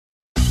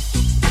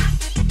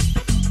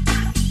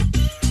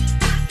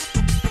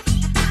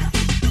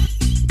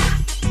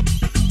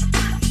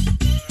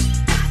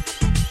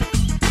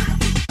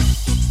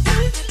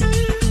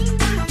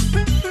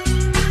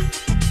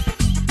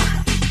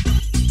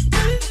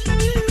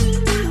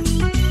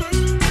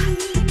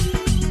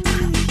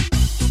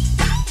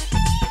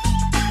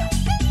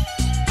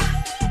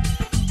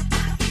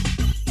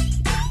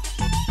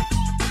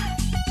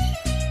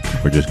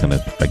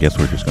I guess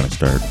we're just gonna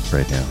start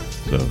right now.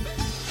 So,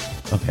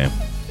 okay.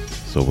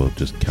 So we'll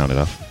just count it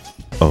off.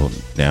 Oh,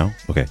 now?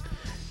 Okay.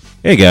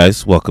 Hey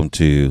guys, welcome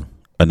to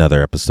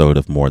another episode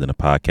of More Than a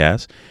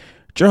Podcast.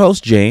 It's your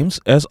host, James,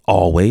 as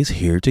always,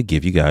 here to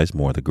give you guys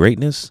more of the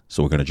greatness.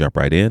 So we're gonna jump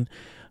right in.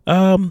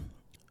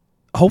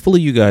 Hopefully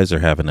you guys are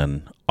having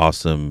an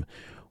awesome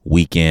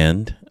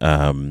weekend.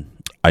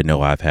 I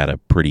know I've had a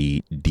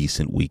pretty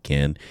decent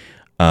weekend.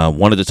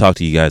 Wanted to talk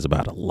to you guys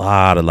about a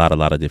lot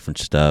of different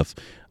stuff.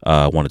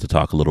 Wanted to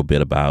talk a little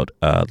bit about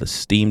the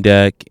Steam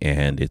Deck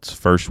and its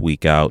first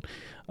week out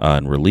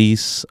and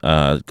release.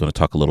 Going to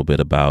talk a little bit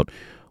about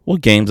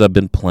what games I've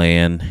been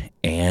playing,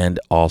 and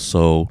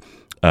also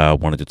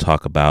wanted to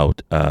talk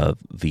about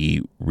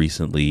the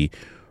recently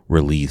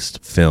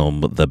released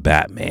film, The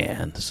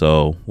Batman.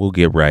 So we'll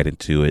get right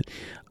into it.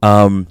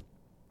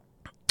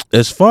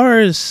 As far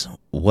as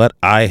what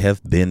I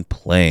have been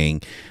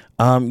playing,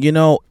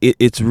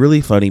 it's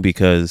really funny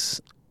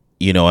because,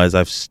 as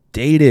I've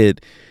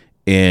stated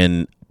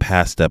in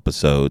past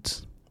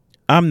episodes,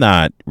 I'm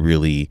not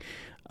really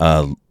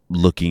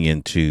looking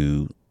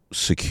into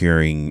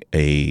securing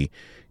a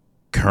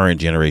current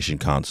generation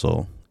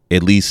console,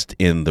 at least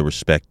in the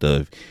respect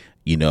of,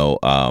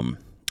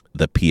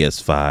 the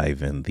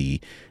PS5 and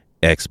the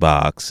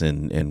Xbox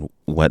and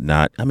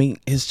whatnot. I mean,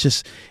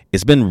 it's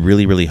been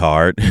really, really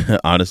hard,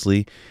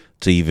 honestly,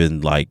 to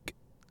even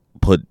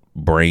put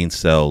brain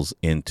cells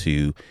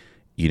into,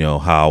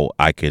 how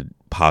I could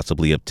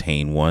possibly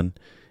obtain one.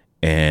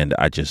 And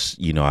I just,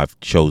 I've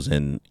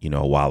chosen,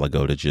 a while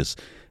ago to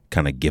just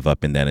kind of give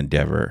up in that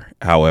endeavor.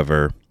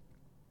 However,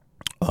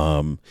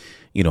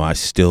 I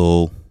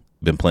still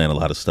been playing a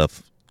lot of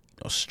stuff,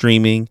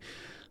 streaming,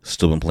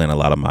 still been playing a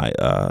lot of my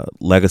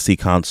legacy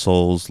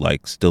consoles,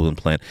 I've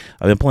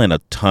been playing a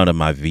ton of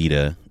my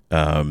Vita.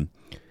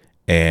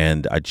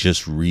 And I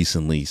just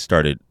recently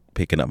started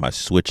picking up my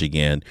Switch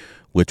again,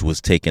 which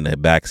was taking a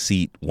back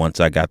seat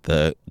once I got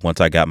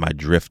my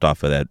drift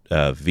off of that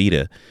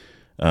Vita.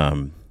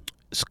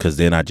 Because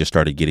then I just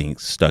started getting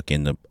stuck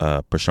in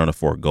the Persona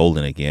 4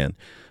 Golden again,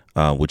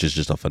 which is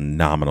just a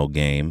phenomenal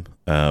game.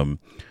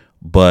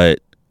 But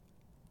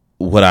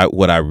what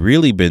I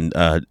really been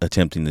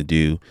attempting to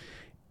do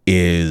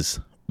is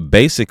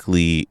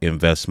basically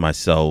invest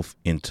myself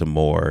into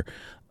more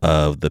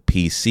of the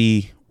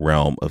PC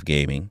realm of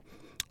gaming.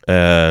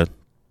 And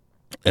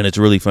it's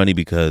really funny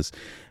because,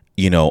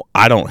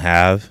 I don't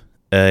have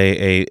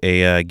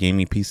a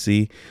gaming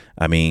PC.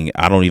 I mean,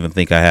 I don't even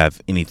think I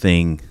have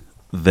anything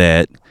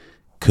that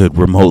could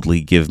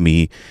remotely give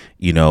me,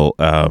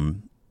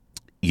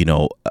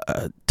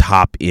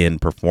 top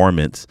end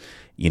performance,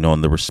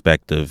 in the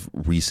respect of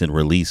recent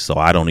release. So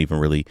I don't even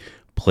really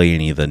play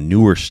any of the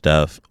newer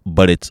stuff,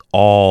 but it's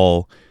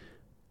all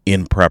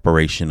in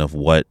preparation of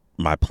what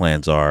my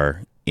plans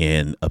are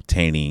in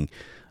obtaining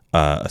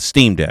a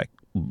Steam Deck.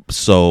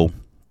 So,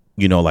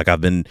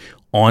 I've been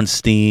on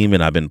Steam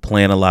and I've been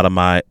playing a lot of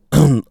my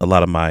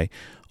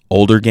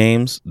older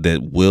games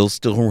that will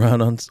still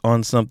run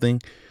on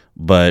something.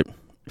 But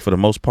for the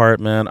most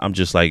part, man, I'm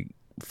just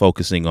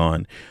focusing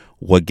on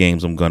what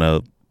games I'm going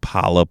to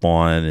pile up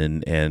on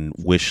and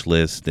wish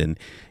list and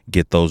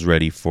get those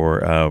ready for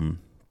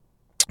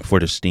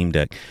the Steam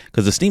Deck.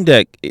 Because the Steam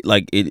Deck,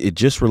 it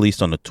just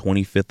released on the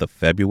 25th of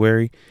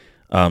February.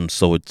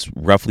 So it's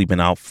roughly been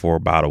out for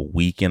about a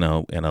week and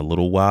a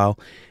little while.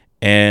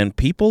 And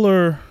people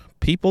are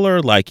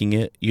liking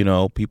it,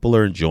 people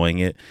are enjoying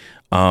it.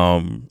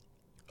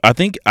 I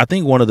think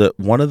one of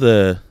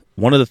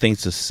the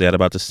things to said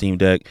about the Steam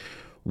Deck,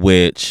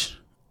 which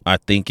I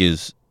think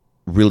is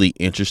really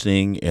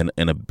interesting and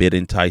a bit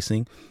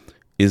enticing,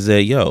 is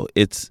that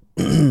it's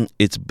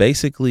it's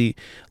basically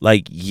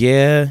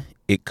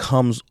it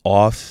comes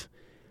off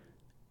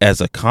as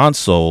a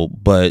console,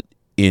 but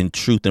in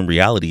truth and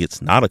reality,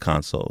 it's not a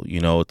console.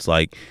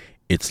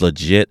 It's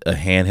legit a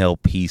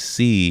handheld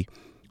PC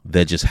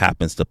that just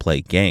happens to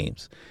play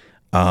games.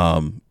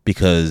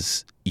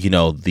 Because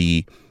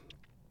the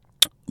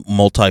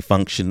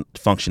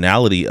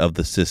functionality of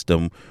the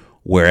system,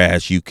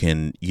 whereas you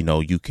can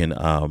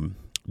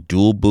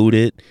dual boot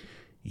it,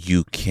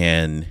 you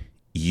can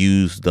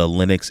use the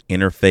Linux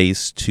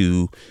interface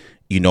to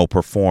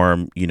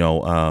perform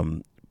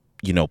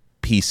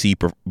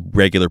PC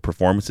regular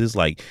performances.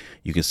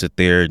 You can sit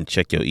there and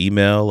check your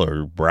email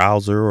or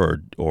browser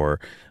or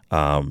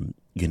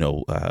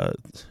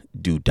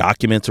do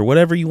documents or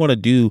whatever you want to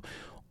do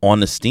on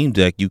the Steam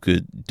Deck. You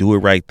could do it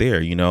right there.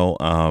 It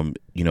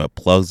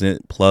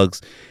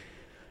plugs.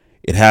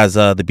 It has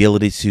the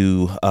ability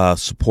to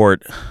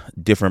support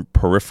different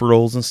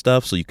peripherals and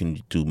stuff, so you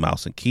can do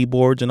mouse and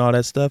keyboards and all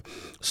that stuff.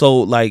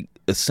 So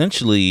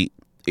essentially,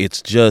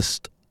 it's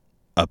just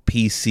a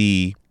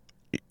PC,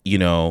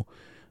 in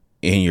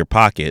your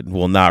pocket.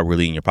 Well, not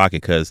really in your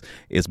pocket, because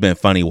it's been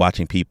funny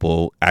watching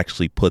people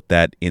actually put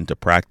that into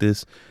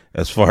practice,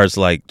 as far as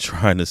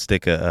trying to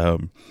stick a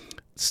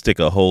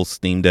whole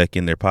Steam Deck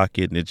in their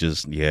pocket, and it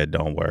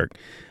don't work.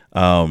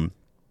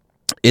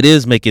 It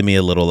is making me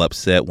a little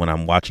upset when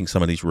I'm watching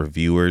some of these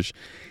reviewers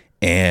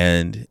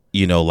and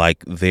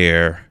like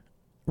their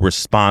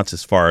response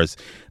as far as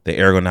the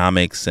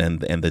ergonomics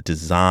and the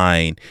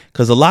design,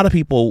 because a lot of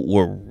people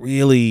were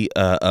really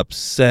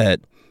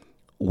upset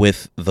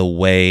with the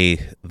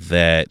way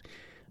that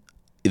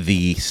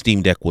the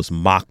Steam Deck was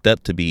mocked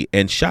up to be.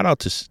 And shout out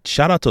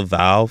to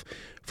Valve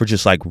for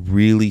just like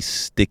really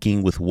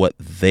sticking with what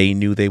they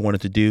knew they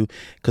wanted to do,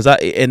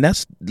 and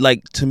that's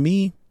like, to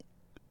me,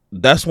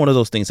 that's one of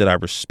those things that I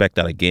respect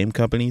out of game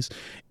companies,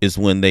 is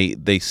when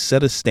they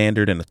set a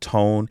standard and a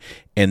tone,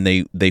 and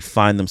they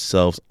find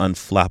themselves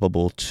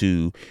unflappable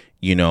to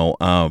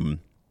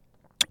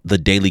the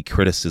daily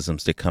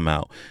criticisms that come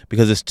out,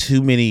 because there's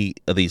too many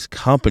of these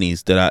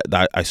companies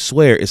that I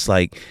swear it's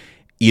like,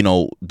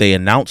 they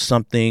announce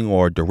something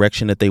or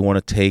direction that they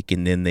want to take,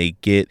 and then they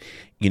get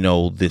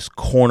this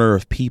corner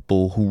of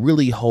people who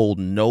really hold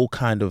no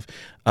kind of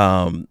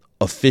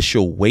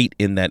official weight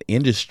in that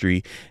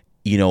industry,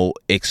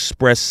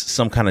 express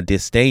some kind of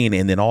disdain,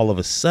 and then all of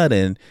a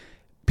sudden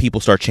people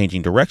start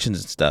changing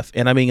directions and stuff.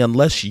 And I mean,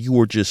 unless you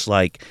were just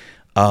like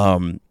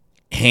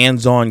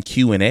hands-on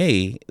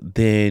Q&A,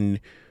 then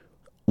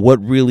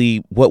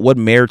what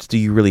merits do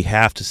you really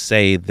have to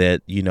say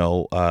that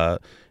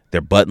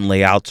their button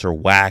layouts are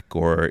whack,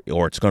 or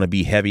it's going to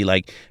be heavy?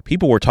 Like,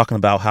 people were talking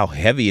about how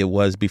heavy it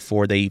was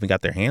before they even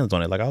got their hands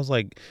on it. Like, I was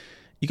like,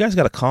 you guys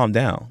got to calm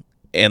down.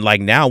 And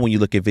like, now when you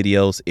look at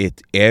videos,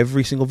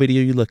 every single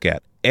video you look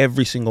at,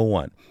 every single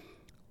one,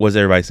 what's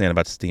everybody saying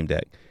about the Steam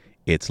Deck?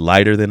 It's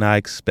lighter than I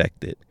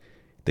expected.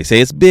 They say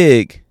it's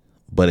big,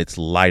 but it's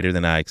lighter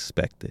than I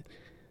expected.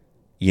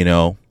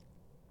 And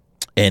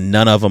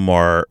none of them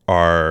are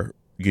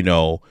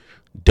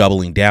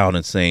doubling down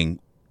and saying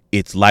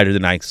it's lighter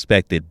than I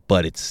expected,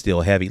 but it's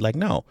still heavy. Like,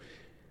 no.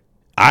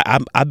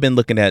 I've been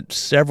looking at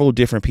several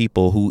different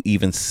people who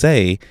even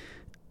say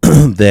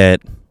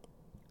that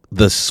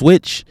the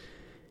Switch,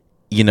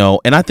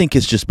 and I think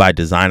it's just by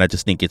design. I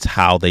just think it's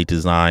how they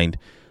designed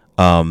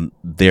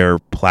their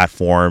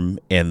platform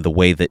and the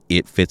way that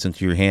it fits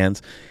into your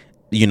hands.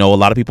 A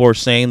lot of people are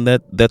saying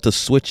that the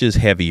Switch is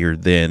heavier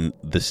than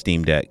the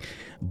Steam Deck,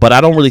 but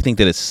I don't really think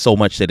that it's so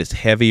much that it's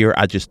heavier.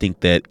 I just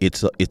think that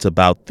it's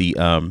about the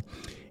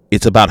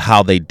it's about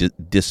how they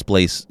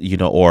displace,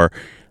 or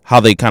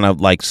how they kind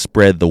of like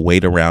spread the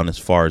weight around as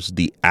far as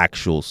the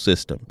actual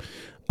system.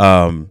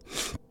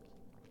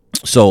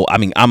 So I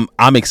mean,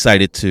 I'm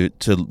excited to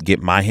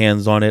get my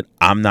hands on it.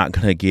 I'm not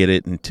gonna get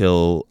it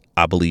until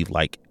I believe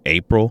like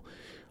April,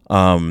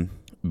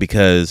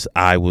 because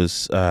I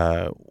was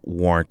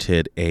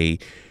warranted a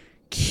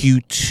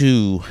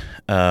Q2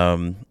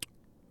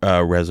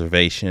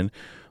 reservation,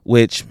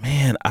 which,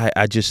 man,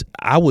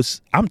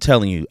 I'm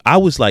telling you, I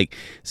was like,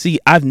 see,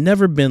 I've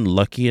never been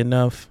lucky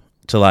enough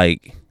to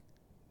like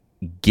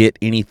get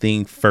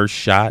anything first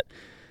shot.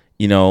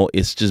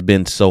 It's just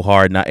been so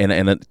hard.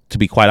 And to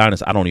be quite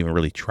honest, I don't even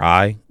really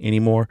try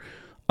anymore.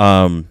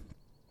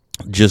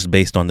 Just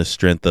based on the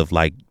strength of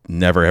like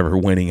never ever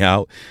winning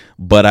out.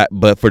 But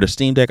for the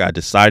Steam Deck, I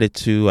decided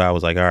to. I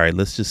was like, all right,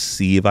 let's just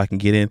see if I can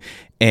get in.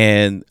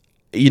 And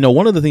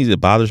one of the things that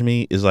bothers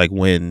me is like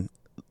when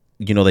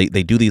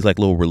they do these like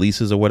little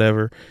releases or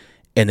whatever,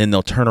 and then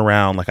they'll turn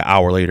around like an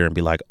hour later and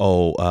be like,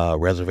 oh,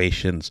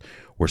 reservations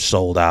were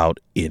sold out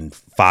in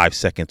 5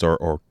 seconds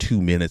or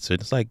 2 minutes.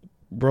 And it's like,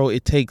 bro,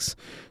 it takes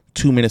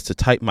 2 minutes to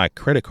type my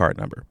credit card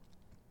number.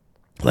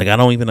 Like, I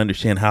don't even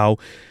understand how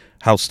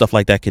stuff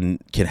like that can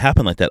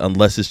happen like that,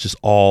 unless it's just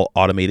all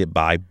automated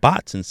by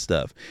bots and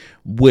stuff,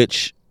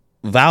 which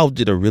Valve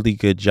did a really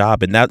good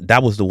job. And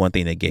that was the one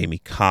thing that gave me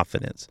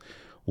confidence,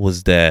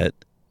 was that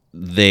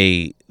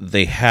they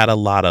had a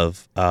lot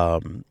of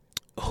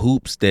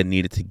hoops that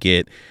needed to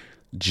get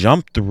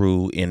jumped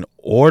through in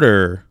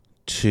order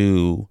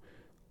to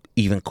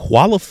even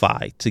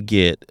qualify to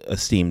get a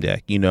Steam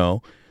Deck.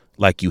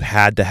 Like, you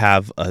had to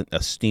have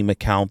a Steam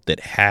account that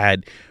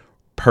had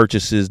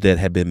purchases that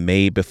had been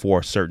made before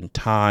a certain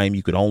time.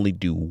 You could only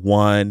do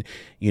one.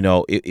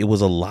 It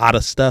was a lot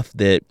of stuff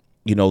that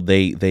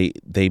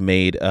they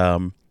made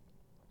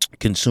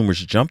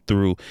consumers jump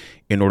through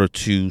in order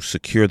to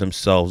secure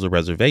themselves a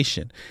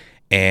reservation.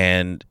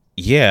 And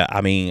yeah,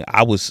 I mean,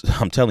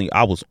 I'm telling you,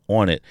 I was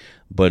on it,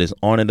 but as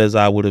on it as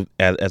I would have,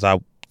 as I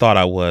thought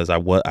I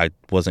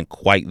wasn't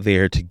quite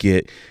there to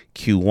get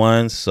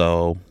Q1.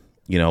 So,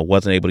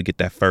 wasn't able to get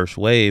that first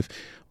wave,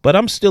 but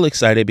I'm still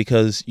excited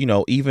because,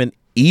 even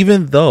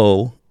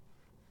though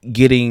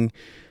getting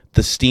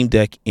the Steam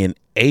Deck in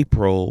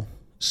April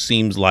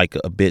seems like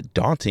a bit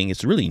daunting,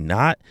 it's really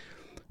not,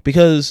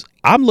 because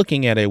I'm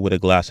looking at it with a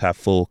glass half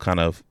full kind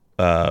of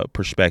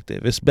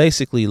perspective. It's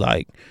basically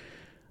like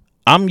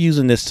I'm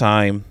using this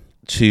time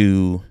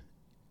to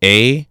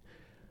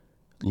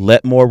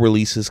let more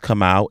releases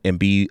come out and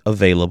be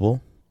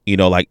available.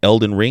 Like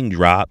Elden Ring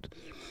dropped,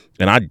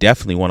 and I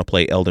definitely want to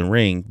play Elden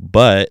Ring,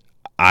 but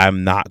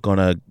I'm not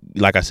gonna,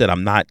 like I said,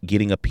 I'm not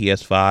getting a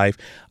PS5.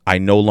 I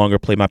no longer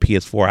play my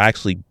PS4. I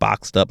actually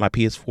boxed up my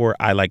PS4.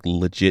 I like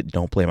legit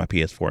don't play my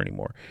PS4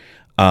 anymore.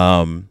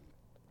 And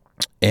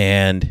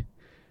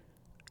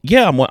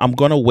yeah, I'm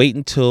gonna wait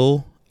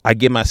until I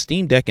get my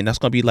Steam Deck, and that's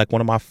going to be like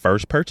one of my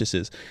first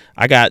purchases.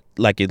 I got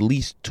like at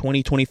least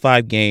 20,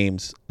 25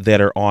 games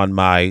that are on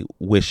my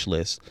wish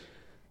list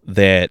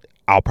that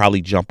I'll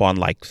probably jump on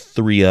like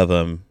 3 of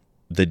them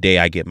the day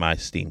I get my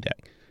Steam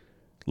Deck.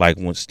 Like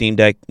when Steam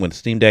Deck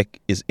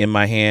is in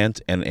my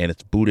hands and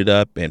it's booted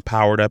up and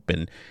powered up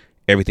and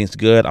everything's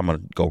good, I'm going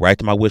to go right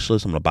to my wish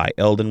list. I'm going to buy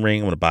Elden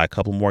Ring. I'm going to buy a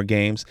couple more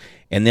games.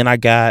 And then I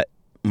got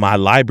my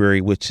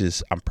library, which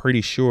is, I'm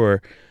pretty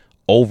sure,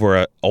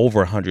 over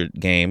 100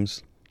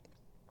 games.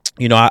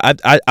 You know,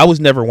 I was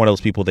never one of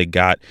those people that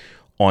got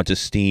onto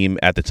Steam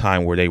at the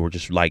time where they were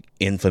just like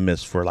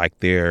infamous for like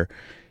their,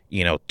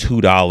 you know,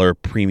 $2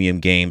 premium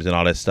games and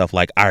all that stuff.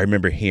 Like I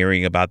remember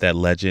hearing about that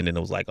legend, and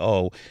it was like,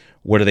 oh,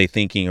 what are they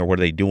thinking or what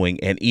are they doing?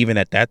 And even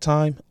at that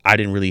time, I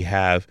didn't really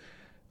have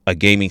a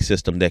gaming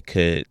system that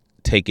could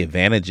take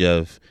advantage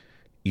of,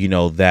 you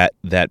know, that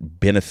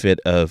benefit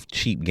of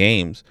cheap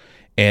games.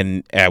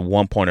 And at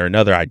one point or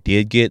another, I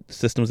did get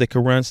systems that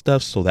could run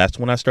stuff. So that's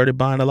when I started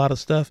buying a lot of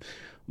stuff.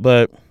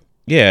 But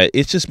yeah,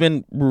 it's just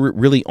been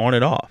really on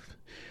and off.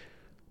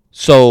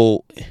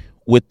 So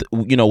with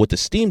the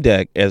Steam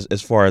Deck,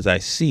 as far as I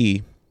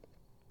see,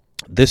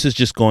 this is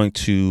just going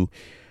to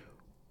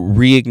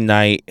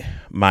reignite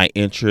my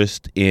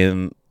interest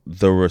in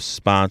the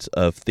response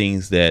of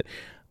things that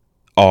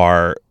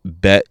are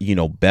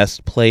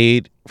best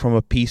played from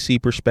a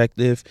PC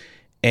perspective.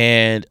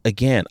 And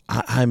again,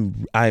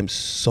 I'm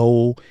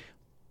so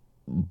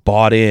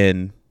bought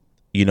in,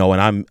 you know,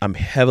 and I'm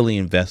heavily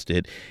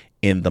invested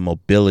in the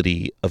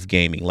mobility of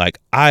gaming. Like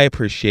I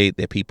appreciate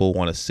that people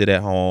want to sit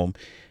at home,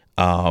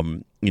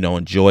 you know,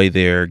 enjoy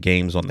their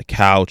games on the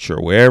couch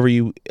or wherever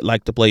you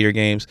like to play your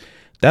games.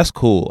 That's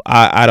cool.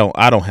 I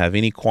don't have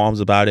any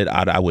qualms about it.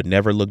 I would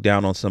never look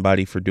down on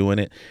somebody for doing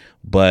it,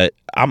 but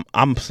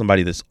I'm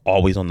somebody that's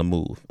always on the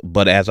move.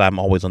 But as I'm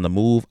always on the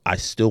move, I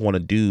still want to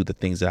do the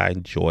things that I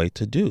enjoy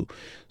to do.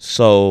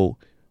 So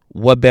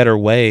what better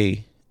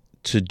way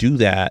to do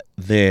that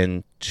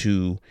than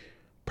to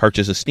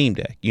purchase a Steam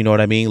Deck? You know what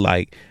I mean?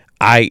 Like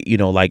I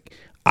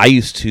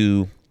used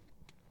to,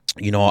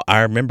 you know,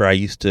 I remember I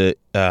used to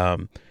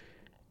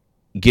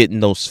get in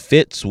those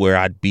fits where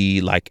I'd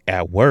be like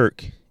at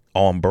work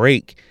on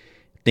break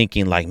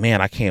thinking like, man,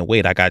 I can't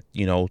wait. I got,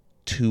 you know,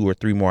 2 or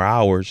 3 more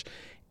hours,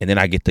 and then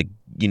I get to,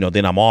 you know,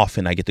 then I'm off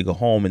and I get to go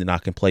home, and then I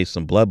can play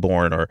some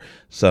Bloodborne or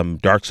some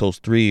Dark Souls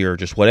 3 or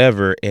just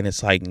whatever. And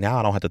it's like, now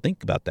I don't have to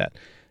think about that.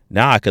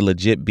 Now I could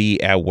legit be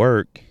at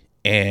work,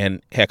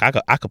 and heck,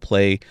 I could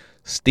play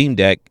Steam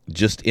Deck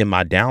just in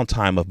my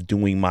downtime of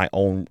doing my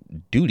own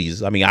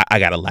duties. I mean, I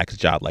got a lax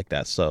job like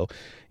that. So,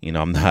 you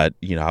know, I'm not,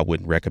 you know, I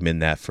wouldn't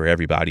recommend that for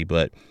everybody,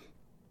 but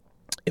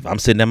if I'm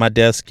sitting at my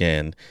desk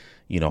and,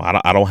 you know,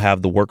 I don't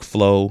have the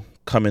workflow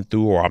coming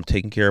through, or I'm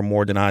taking care of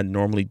more than I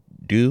normally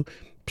do,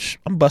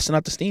 I'm busting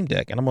out the Steam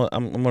Deck, and I'm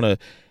gonna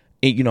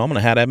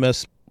have that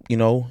mess, you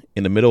know,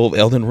 in the middle of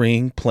Elden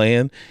Ring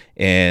playing.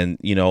 And,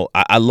 you know,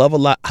 I love a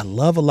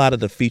lot of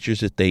the features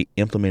that they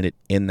implemented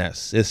in that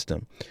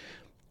system,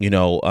 you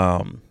know,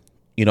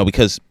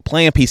 because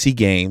playing PC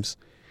games,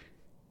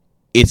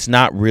 it's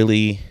not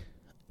really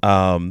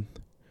a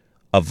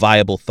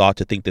viable thought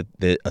to think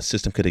that a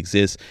system could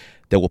exist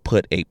that will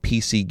put a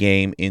PC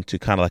game into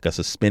kind of like a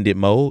suspended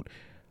mode,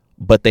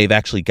 but they've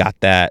actually got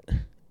that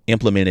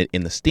implemented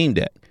in the Steam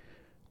Deck,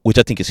 which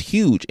I think is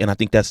huge. And I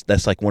think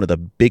that's like one of the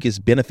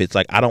biggest benefits.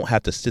 Like I don't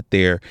have to sit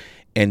there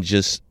and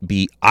just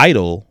be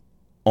idle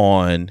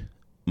on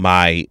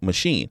my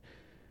machine.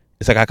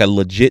 It's like I could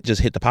legit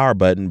just hit the power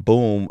button,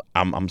 boom,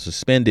 I'm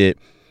suspended,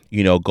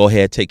 you know, go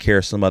ahead, take care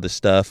of some other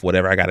stuff,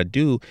 whatever I got to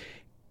do,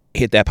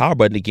 hit that power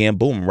button again,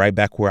 boom, right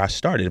back where I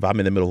started. If I'm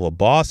in the middle of a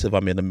boss, if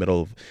I'm in the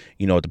middle of,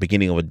 you know, at the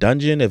beginning of a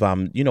dungeon, if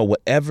I'm, you know,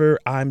 whatever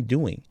I'm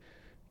doing,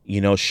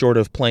 you know, short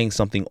of playing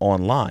something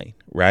online,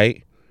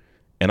 right?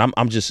 And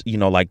I'm just, you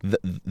know, like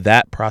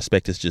that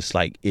prospect is just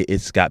like,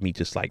 it's got me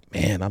just like,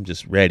 man, I'm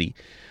just ready.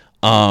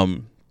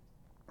 Man,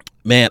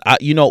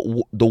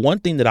 the one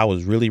thing that I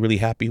was really, really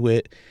happy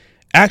with,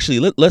 actually,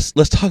 let's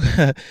talk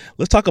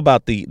let's talk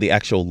about the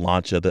actual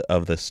launch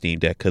of the Steam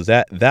Deck, because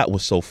that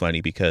was so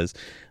funny. Because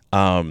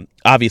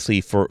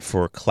obviously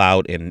for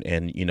Clout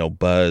and you know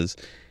Buzz,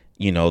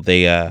 you know,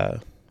 they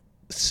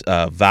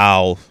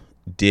Valve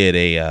did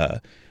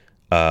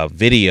a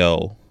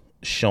video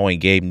showing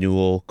Gabe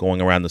Newell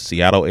going around the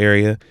Seattle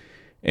area,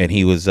 and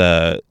he was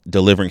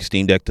delivering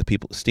Steam Decks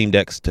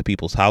to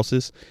people's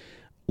houses,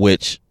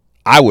 which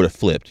I would have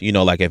flipped. You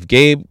know, like if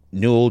Gabe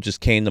Newell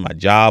just came to my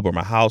job or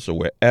my house or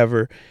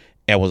wherever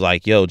and was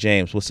like, yo,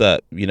 James, what's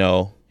up? You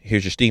know,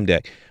 here's your Steam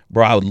Deck.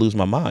 Bro, I would lose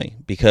my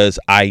mind, because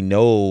I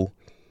know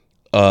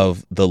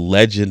of the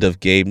legend of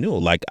Gabe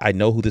Newell. Like, I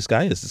know who this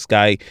guy is. This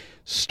guy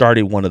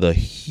started one of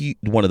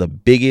the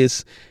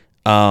biggest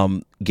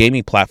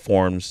gaming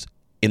platforms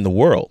in the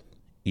world,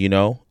 you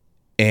know?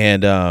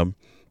 And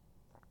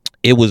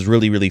it was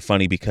really, really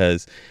funny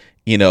because,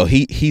 you know,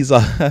 he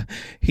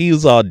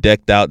was all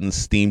decked out in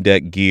Steam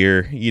Deck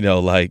gear, you know,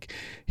 like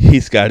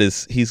he's got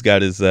his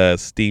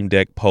Steam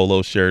Deck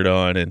polo shirt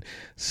on and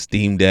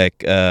Steam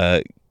Deck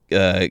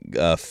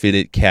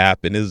fitted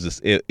cap, and it was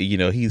just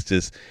he's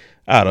just,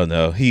 I don't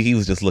know, he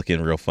was just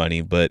looking real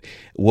funny. But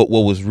what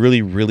was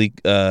really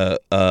I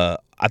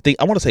think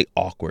I want to say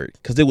awkward,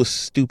 because it was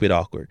stupid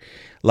awkward.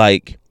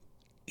 Like,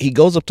 he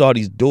goes up to all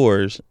these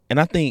doors, and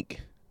I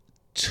think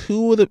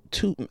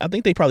I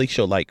think they probably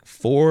showed like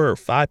 4 or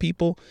 5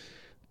 people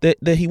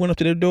that he went up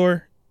to their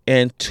door,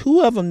 and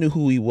 2 of them knew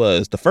who he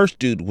was. The first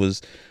dude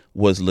was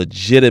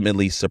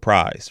legitimately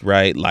surprised,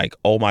 right? Like,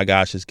 oh my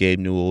gosh, it's Gabe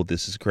Newell.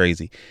 This is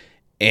crazy.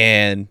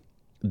 And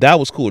that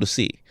was cool to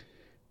see.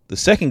 The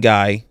second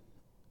guy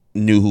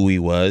knew who he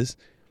was,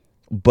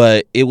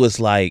 but it was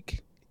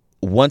like,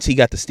 once he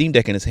got the Steam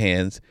Deck in his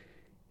hands,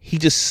 he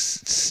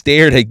just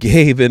stared at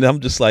Gabe, and I'm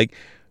just like,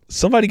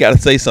 somebody got to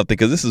say something,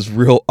 because this is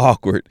real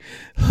awkward.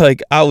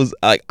 Like,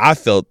 I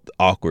felt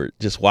awkward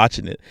just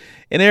watching it.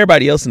 And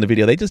everybody else in the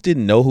video, they just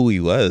didn't know who he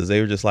was.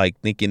 They were just like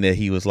thinking that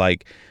he was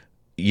like,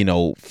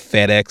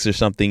 FedEx or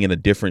something in a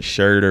different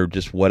shirt or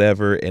just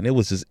whatever. And it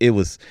was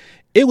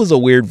a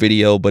weird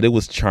video, but it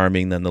was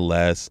charming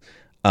nonetheless.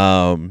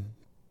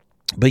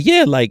 But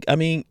yeah, like, I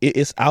mean,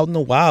 it's out in the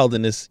wild,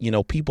 and it's,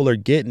 people are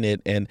getting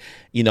it. And,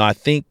 I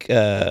think,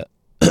 I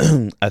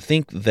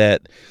think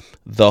that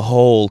the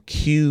whole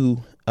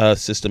queue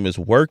system is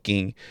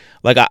working.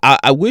 Like,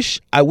 I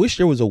wish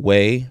there was a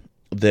way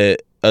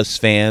that us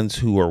fans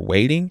who are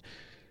waiting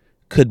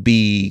could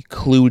be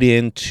clued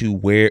in to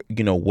where,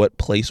 what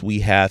place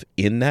we have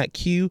in that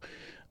queue,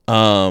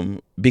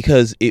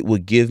 because it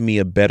would give me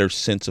a better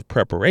sense of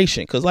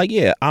preparation. Because, like,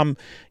 yeah, I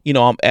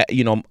don't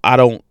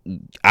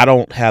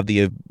have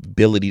the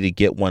ability to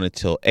get one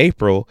until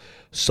April.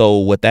 So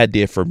what that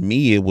did for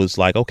me, it was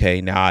like,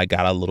 okay, now I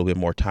got a little bit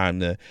more time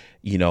to,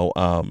 get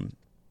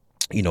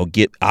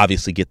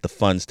the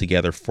funds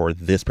together for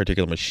this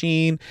particular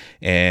machine.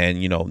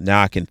 And,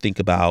 now I can think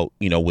about,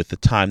 with the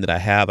time that I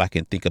have, I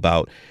can think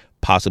about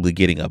possibly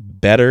getting a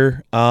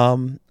better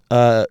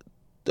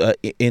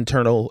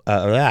internal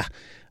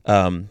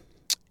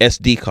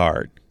SD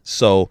card.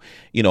 So,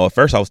 at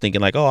first I was thinking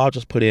like, oh, I'll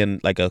just put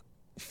in like a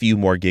few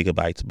more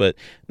gigabytes. But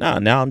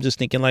now I'm just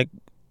thinking like,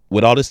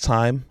 with all this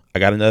time,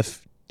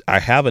 I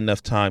have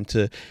enough time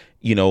to,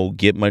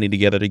 get money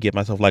together to get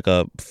myself like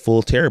a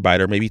full terabyte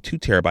or maybe 2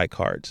 terabyte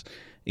cards,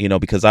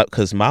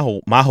 because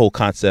my whole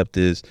concept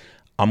is,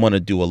 I'm going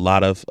to do a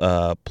lot of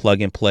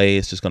plug and play.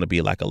 It's just going to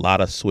be like a lot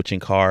of switching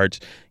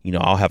cards.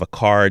 I'll have a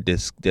card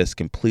that's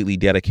completely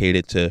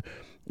dedicated to,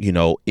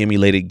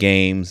 emulated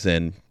games,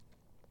 and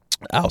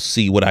I'll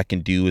see what I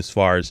can do as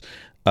far as,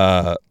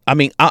 I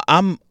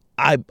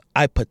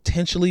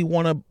potentially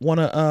want to,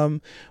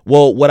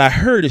 well, what I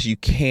heard is you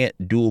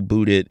can't dual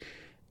boot it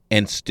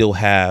and still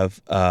have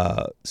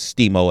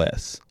Steam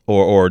OS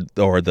or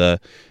the,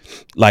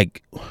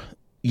 like,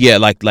 yeah,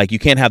 like you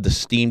can't have the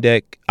Steam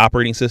Deck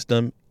operating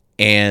system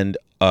and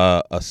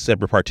a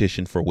separate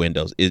partition for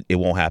Windows. It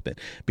won't happen,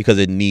 because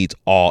it needs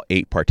all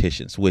 8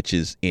 partitions, which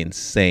is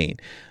insane.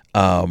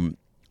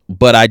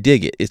 But I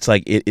dig it. It's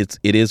like, it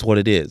is what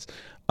it is.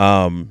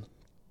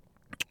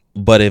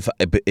 But if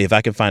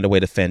I can find a way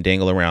to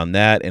fandangle around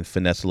that and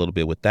finesse a little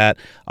bit with that,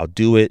 I'll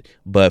do it.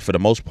 But for the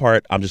most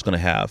part, I'm just going to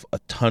have a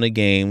ton of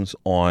games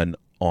on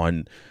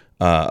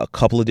a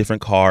couple of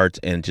different cards,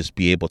 and just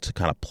be able to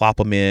kind of plop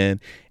them in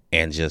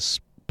and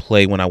just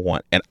play when I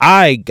want. And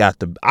I got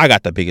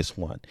the biggest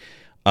one,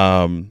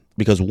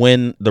 because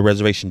when the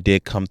reservation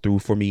did come through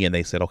for me and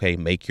they said, okay,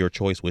 make your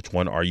choice, which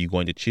one are you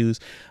going to choose,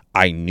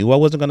 I knew I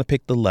wasn't going to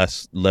pick the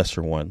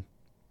lesser one.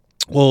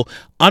 Well,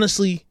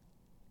 honestly,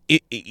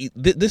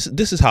 this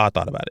is how I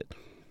thought about it.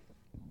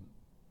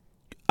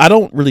 I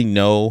don't really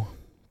know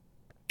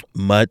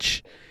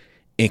much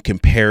in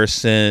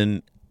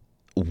comparison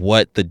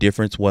what the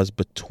difference was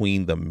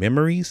between the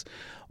memories,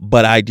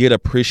 but I did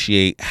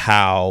appreciate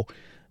how,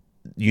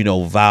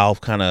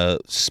 Valve kind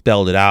of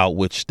spelled it out,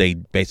 which they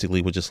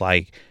basically were just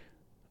like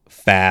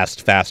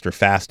faster,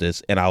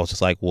 fastest. And I was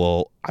just like,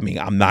 well, I mean,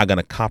 I'm not going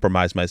to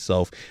compromise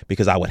myself,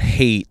 because I would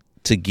hate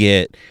to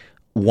get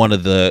one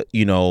of the,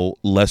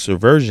 lesser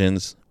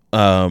versions,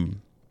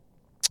 and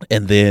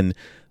then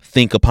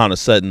think upon a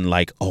sudden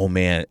like, oh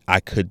man,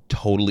 I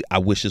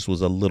wish this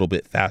was a little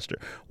bit faster.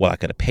 Well, I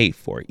could have paid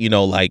for it,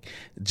 like,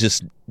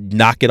 just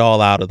knock it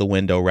all out of the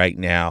window right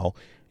now.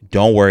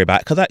 Don't worry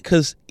about it.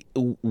 Because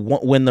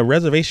when the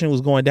reservation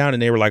was going down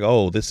and they were like,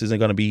 oh, this isn't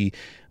going to be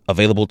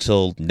available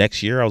till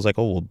next year, I was like,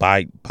 oh, well,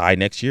 by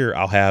next year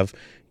I'll have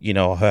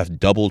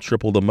double,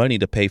 triple the money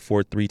to pay for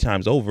it 3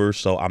 times over.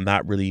 So I'm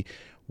not really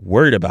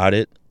worried about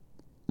it.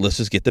 Let's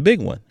just get the big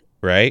one.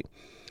 Right.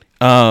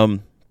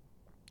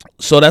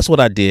 So that's what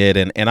I did.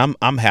 And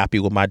I'm happy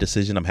with my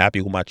decision. I'm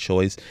happy with my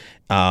choice.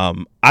 I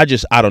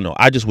don't know.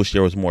 I just wish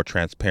there was more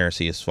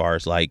transparency as far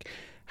as like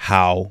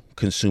how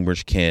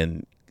consumers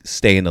can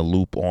stay in the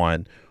loop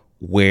on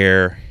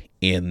where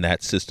in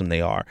that system they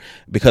are,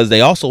 because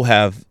they also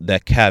have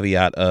that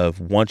caveat of,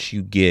 once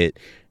you get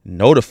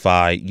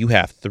notified, you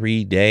have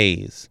 3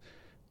 days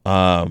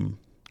to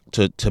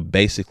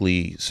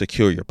basically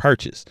secure your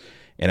purchase.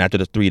 And after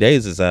the 3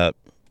 days is up,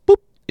 boop,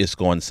 it's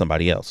going to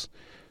somebody else.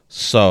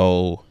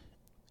 So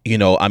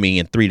I mean,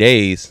 in 3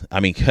 days, I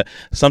mean,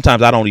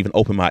 sometimes I don't even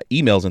open my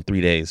emails in 3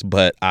 days,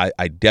 but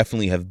I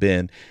definitely have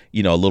been,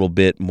 a little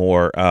bit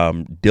more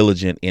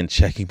diligent in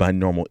checking my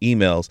normal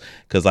emails.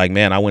 Cause like,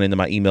 man, I went into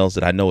my emails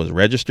that I know is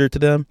registered to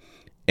them.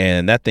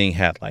 And that thing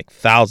had like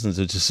thousands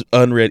of just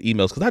unread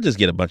emails. Cause I just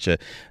get a bunch of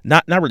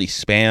not really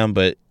spam,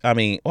 but I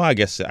mean, well, I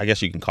guess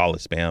you can call it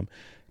spam.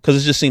 Cause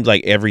it just seems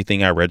like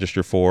everything I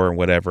register for and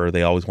whatever,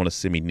 they always want to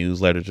send me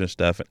newsletters and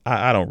stuff. And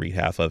I don't read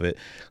half of it.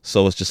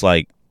 So it's just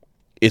like,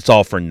 it's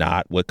all for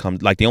naught. What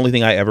comes, like, the only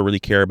thing I ever really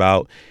care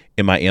about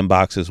in my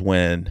inbox is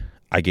when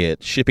I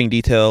get shipping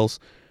details,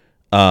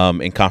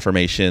 and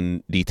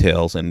confirmation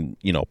details, and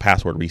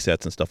password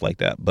resets and stuff like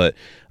that. But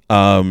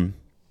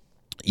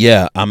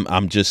yeah,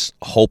 I'm just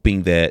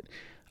hoping that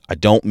I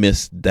don't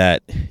miss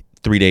that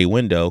 3 day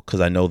window,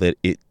 because I know that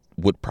it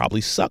would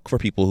probably suck for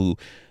people who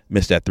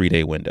miss that 3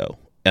 day window.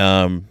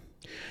 And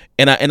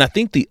I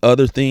think the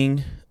other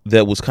thing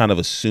that was kind of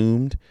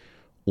assumed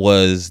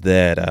was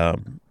that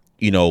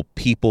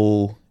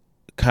people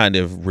kind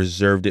of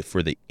reserved it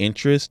for the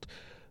interest,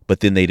 but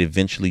then they'd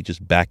eventually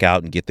just back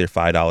out and get their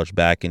 $5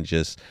 back and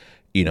just,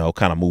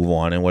 kind of move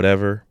on and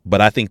whatever.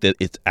 But I think that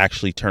it's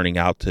actually turning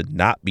out to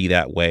not be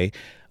that way.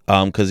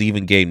 Because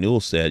even Gabe Newell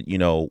said,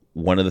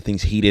 one of the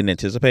things he didn't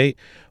anticipate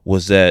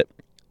was that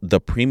the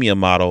premium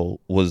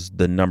model was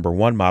the number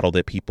one model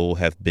that people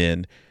have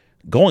been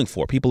going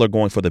for. People are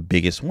going for the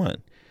biggest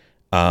one,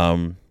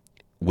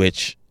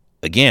 which,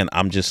 again,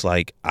 I'm just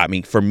like, I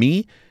mean, for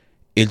me,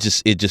 it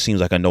just seems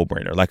like a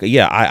no-brainer. Like,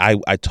 yeah,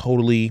 I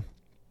totally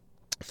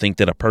think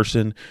that a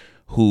person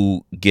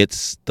who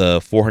gets the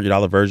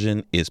 $400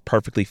 version is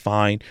perfectly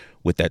fine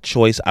with that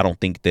choice. I don't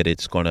think that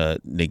it's going to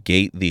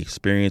negate the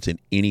experience in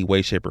any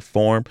way, shape, or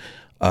form.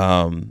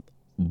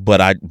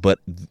 But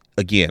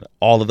again,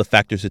 all of the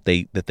factors that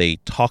they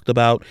talked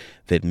about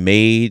that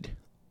made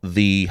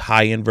the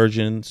high-end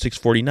version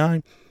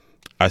 $649,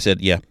 I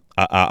said, yeah,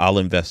 I'll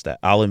invest that.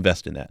 I'll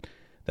invest in that.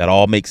 That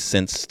all makes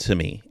sense to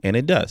me, and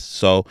it does.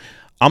 So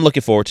I'm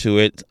looking forward to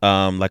it.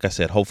 Like I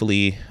said,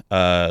 hopefully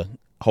I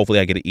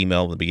get an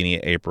email in the beginning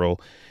of April,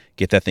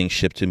 get that thing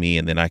shipped to me,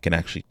 and then I can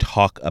actually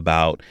talk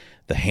about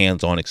the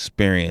hands-on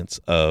experience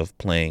of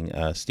playing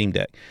Steam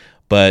Deck.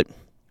 But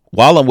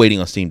while I'm waiting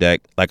on Steam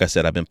Deck, like I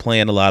said, I've been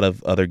playing a lot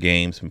of other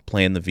games. Been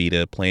playing the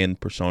Vita, playing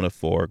Persona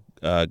 4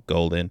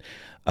 Golden.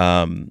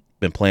 Been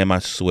playing my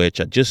Switch.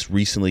 I just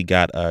recently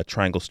got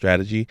Triangle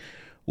Strategy,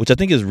 which I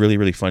think is really,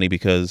 really funny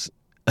because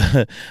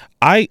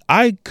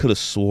I could have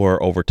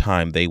swore over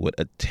time they would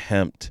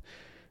attempt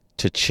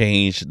to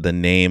change the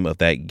name of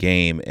that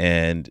game,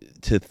 and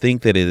to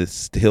think that it is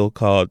still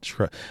called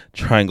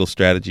Triangle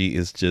Strategy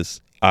is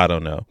just, I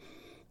don't know.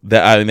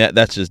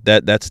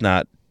 That's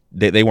not,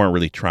 they weren't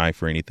really trying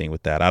for anything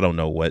with that. I don't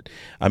know what,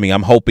 I mean,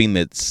 I'm hoping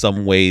that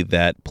some way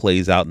that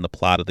plays out in the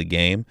plot of the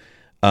game,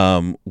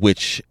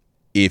 which,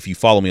 if you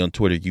follow me on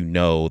Twitter, you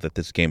know that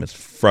this game is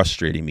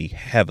frustrating me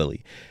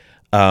heavily.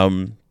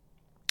 People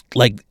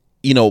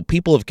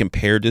have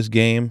compared this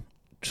game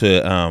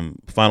to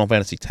Final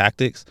Fantasy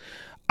Tactics.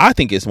 I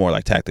think it's more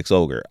like Tactics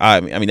Ogre. I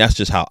mean, that's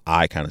just how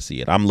I kind of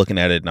see it. I'm looking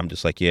at it and I'm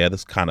just like, yeah,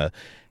 this kind of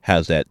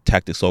has that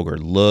Tactics Ogre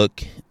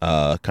look,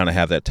 kind of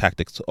have that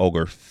Tactics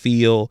Ogre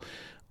feel.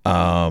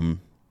 But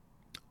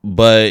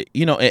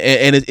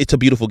it's a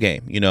beautiful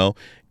game.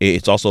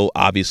 It's also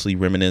obviously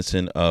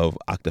reminiscent of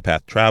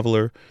Octopath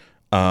Traveler.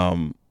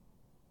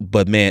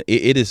 But man,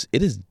 it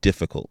is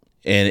difficult,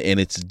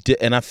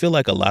 and I feel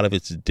like a lot of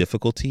its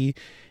difficulty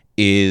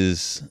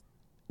is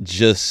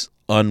just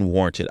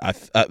unwarranted.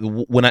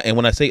 When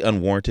I say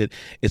unwarranted,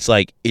 it's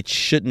like it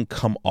shouldn't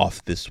come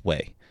off this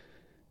way.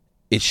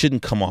 It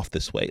shouldn't come off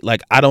this way.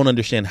 Like, I don't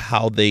understand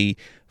how they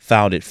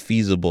found it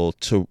feasible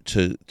to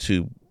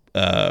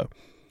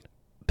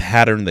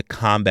pattern the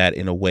combat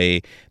in a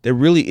way that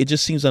really, it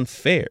just seems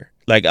unfair.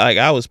 Like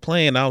I was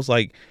playing, I was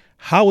like,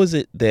 how is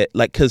it that,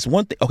 like, because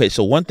one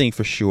thing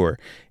for sure,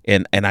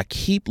 and I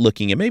keep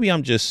looking, and maybe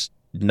I'm just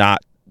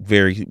not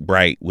very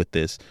bright with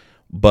this,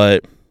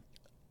 but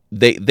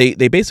they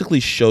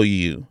basically show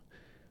you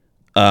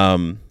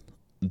the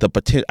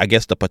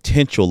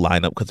potential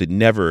lineup, because it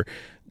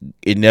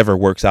never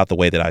works out the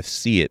way that I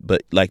see it,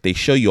 but like they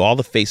show you all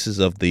the faces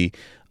of the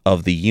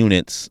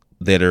units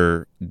that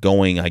are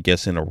going, I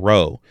guess, in a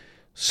row.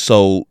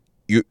 So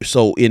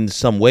in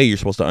some way you're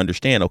supposed to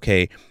understand,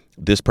 okay,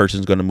 this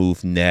person's going to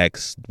move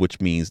next, which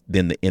means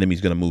then the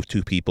enemy's going to move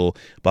two people,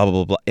 blah, blah,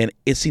 blah, blah. And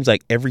it seems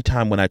like every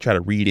time when I try to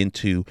read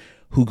into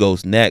who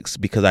goes next,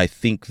 because I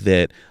think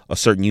that a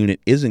certain unit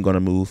isn't going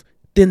to move,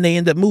 then they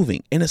end up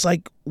moving. And it's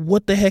like,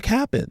 what the heck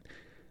happened?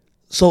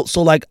 So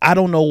like, I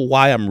don't know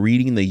why I'm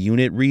reading the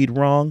unit read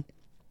wrong.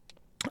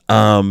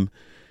 I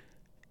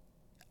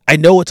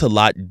know it's a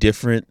lot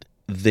different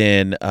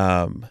than,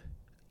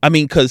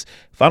 because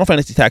Final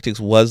Fantasy Tactics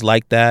was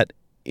like that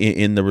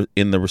in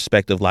the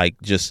respect of like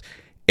just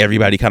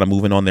everybody kind of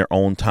moving on their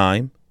own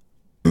time.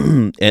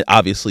 And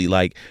obviously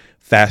like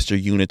faster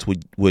units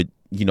would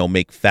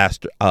make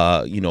faster,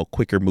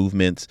 quicker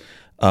movements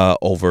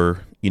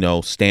over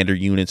standard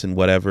units and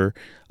whatever.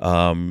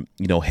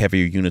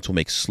 Heavier units will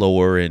make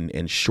slower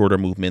and shorter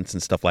movements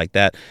and stuff like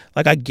that.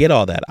 Like, I get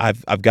all that.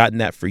 I've gotten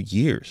that for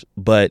years,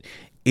 but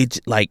it's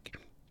like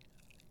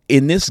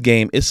in this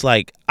game, it's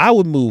like I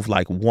would move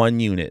like one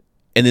unit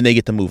and then they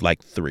get to move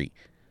like three.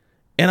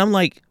 And I'm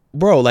like,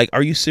 bro, like,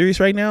 are you serious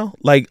right now?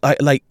 And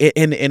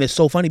it's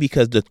so funny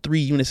because the three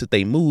units that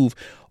they move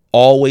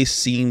always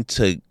seem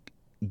to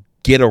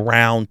get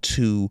around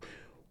to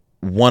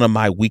one of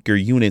my weaker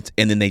units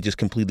and then they just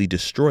completely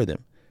destroy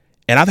them.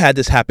 And I've had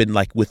this happen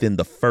like within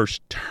the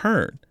first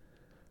turn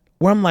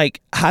where I'm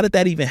like, how did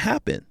that even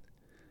happen?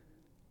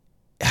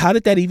 How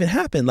did that even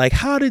happen? Like,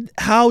 how did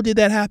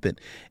that happen?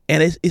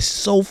 And it's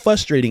so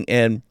frustrating.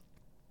 And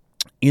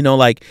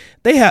like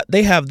they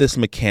have this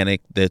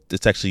mechanic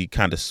that's actually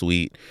kind of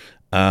sweet,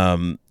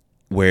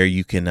 where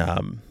you can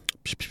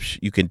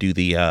do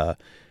the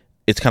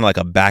it's kind of like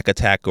a back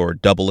attack or a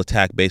double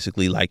attack.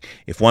 Basically, like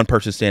if one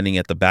person's standing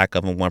at the back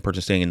of them, one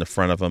person standing in the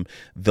front of them,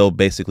 they'll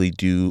basically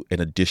do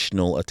an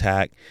additional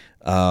attack,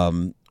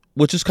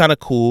 which is kind of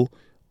cool.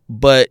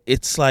 But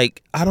it's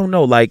like, I don't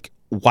know, like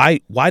why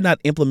not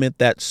implement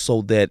that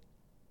so that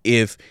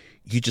if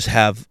you just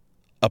have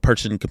a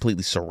person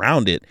completely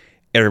surrounded,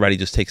 everybody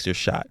just takes their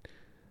shot?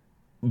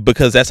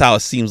 Because that's how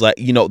it seems like,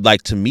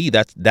 like to me,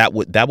 that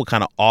would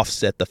kind of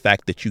offset the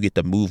fact that you get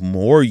to move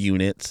more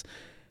units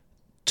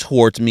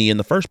towards me in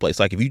the first place.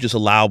 Like if you just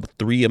allow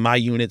three of my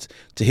units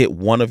to hit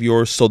one of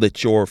yours so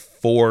that your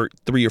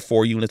three or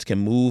four units can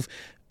move,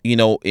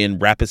 in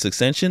rapid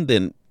succession,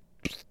 then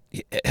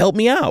help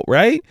me out,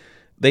 right?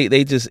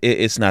 They just,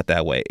 it's not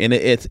that way. And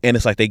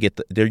it's like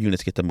their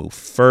units get to move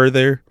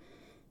further.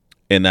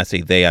 And I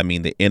say I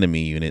mean the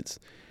enemy units.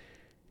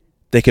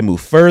 They can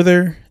move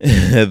further.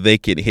 They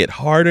can hit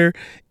harder.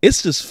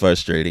 It's just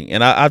frustrating.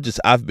 And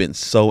I've been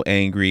so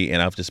angry,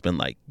 and I've just been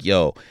like,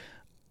 yo,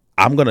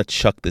 I'm going to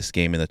chuck this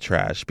game in the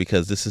trash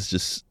because this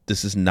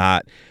is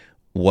not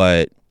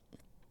what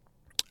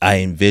I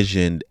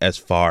envisioned as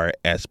far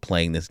as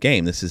playing this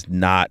game. This is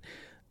not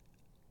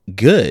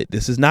good.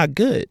 This is not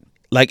good.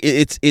 Like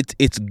it's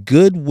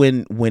good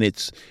when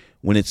it's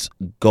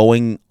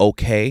going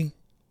okay,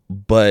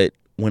 but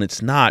when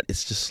it's not,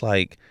 it's just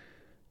like,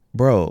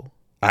 bro,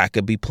 I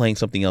could be playing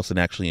something else and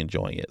actually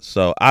enjoying it.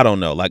 So I don't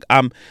know. Like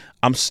I'm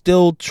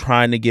still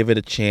trying to give it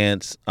a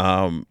chance.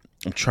 I'm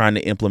trying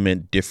to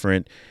implement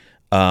different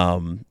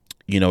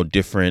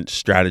different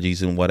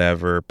strategies and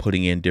whatever,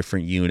 putting in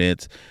different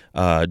units,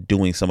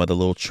 doing some of the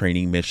little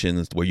training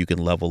missions where you can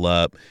level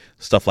up,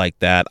 stuff like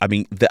that. I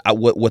mean,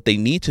 what they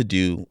need to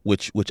do,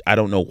 which I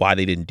don't know why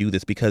they didn't do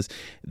this, because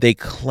they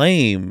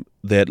claim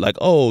that like,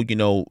 oh,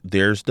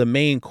 there's the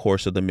main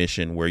course of the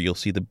mission where you'll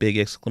see the big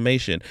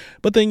exclamation,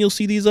 but then you'll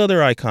see these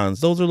other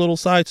icons. Those are little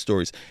side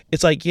stories.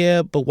 It's like,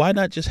 yeah, but why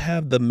not just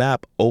have the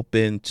map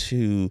open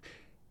to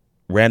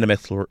random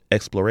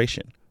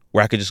exploration,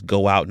 where I could just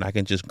go out and I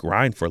can just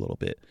grind for a little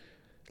bit?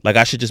 Like,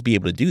 I should just be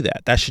able to do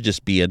that. That should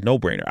just be a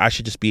no-brainer. I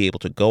should just be able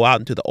to go out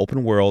into the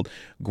open world,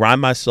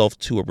 grind myself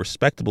to a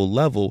respectable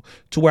level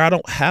to where I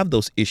don't have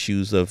those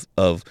issues of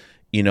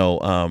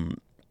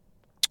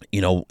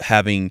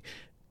having,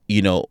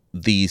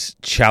 these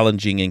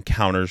challenging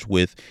encounters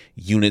with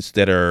units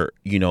that are,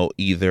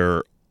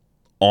 either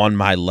on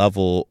my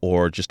level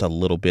or just a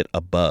little bit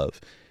above.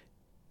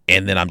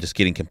 And then I'm just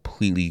getting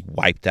completely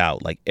wiped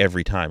out like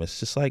every time. It's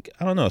just like,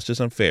 I don't know. It's just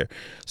unfair.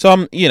 So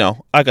I'm,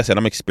 like I said,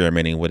 I'm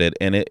experimenting with it,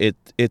 and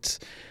it's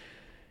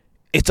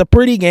a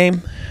pretty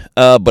game,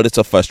 but it's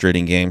a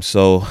frustrating game.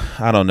 So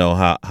I don't know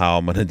how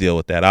I'm going to deal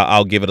with that.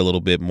 I'll give it a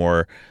little bit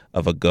more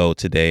of a go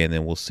today, and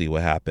then we'll see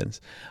what happens.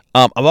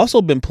 I've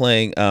also been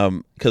playing,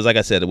 because like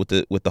I said, with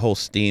the whole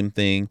Steam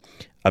thing,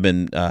 I've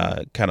been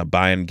kind of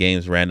buying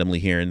games randomly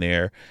here and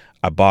there.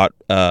 I bought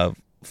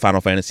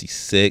Final Fantasy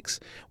VI,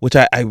 which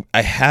I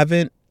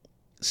haven't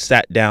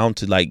sat down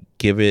to like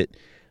give it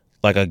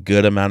like a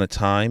good amount of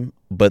time,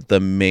 but the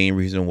main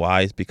reason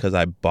why is because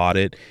I bought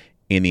it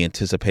in the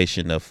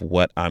anticipation of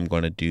what I'm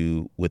going to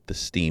do with the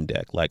Steam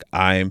Deck. Like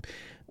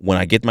when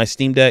I get my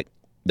Steam Deck,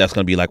 that's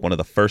going to be like one of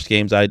the first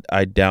games I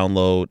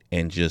download,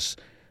 and just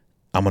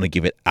I'm going to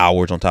give it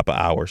hours on top of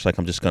hours. Like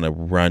I'm just going to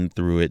run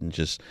through it and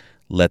just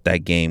let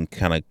that game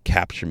kind of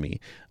capture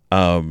me.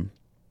 I'm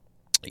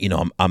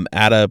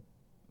at a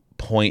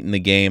point in the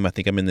game. I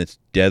think I'm in this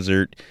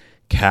desert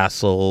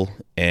castle,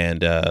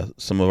 and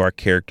some of our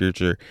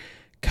characters are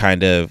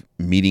kind of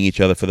meeting each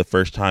other for the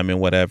first time and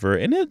whatever.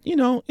 And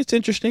it's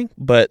interesting,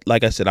 but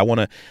like I said, I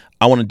want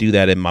to do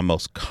that in my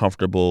most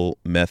comfortable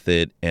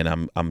method, and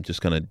I'm going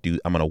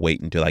to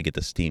wait until I get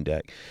the Steam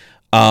Deck.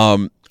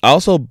 I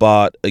also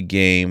bought a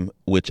game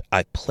which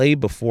I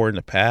played before in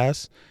the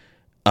past.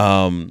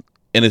 And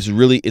it's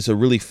a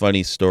really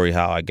funny story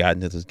how I got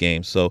into this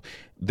game. So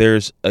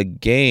there's a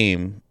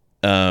game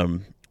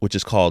which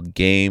is called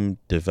Game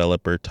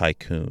Developer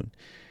Tycoon.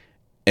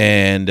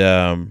 And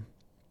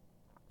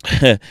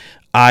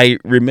I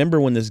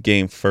remember when this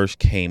game first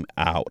came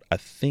out. I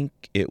think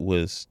it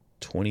was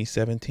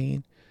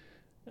 2017.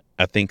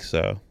 I think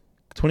so.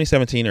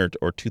 2017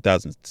 or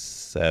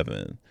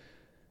 2007.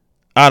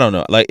 I don't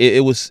know. Like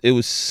it was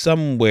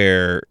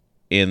somewhere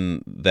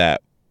in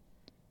that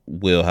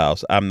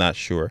wheelhouse. I'm not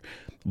sure,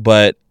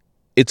 but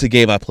it's a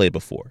game I played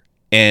before.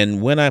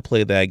 And when I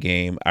played that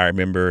game, I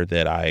remember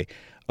that I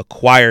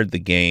acquired the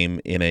game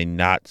in a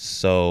not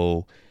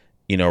so,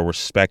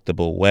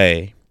 respectable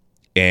way.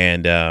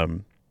 And I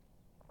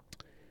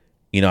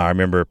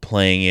remember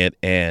playing it,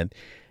 and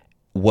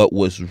what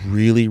was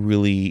really,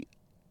 really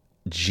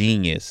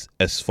genius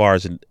as far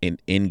as an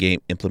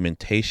in-game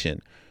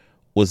implementation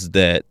was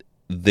that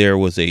there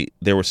was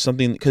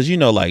something, because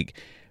like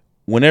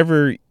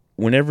whenever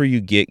whenever you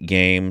get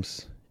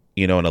games,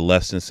 in a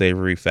less than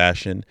savory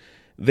fashion,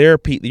 there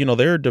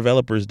are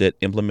developers that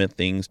implement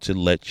things to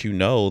let you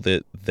know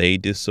that they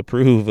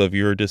disapprove of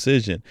your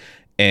decision,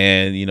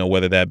 and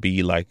whether that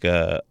be like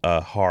a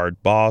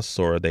hard boss,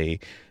 or they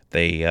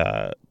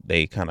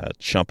kind of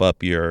chump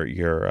up your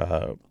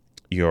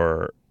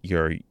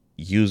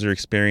user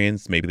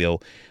experience. Maybe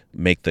they'll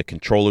make the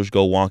controllers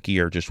go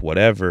wonky or just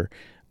whatever.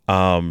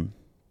 Um,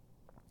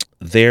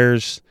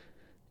 there's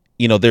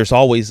there's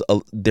always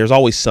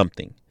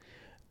something.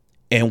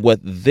 And what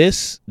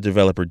this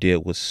developer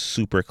did was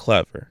super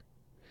clever.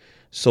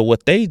 So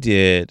what they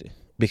did,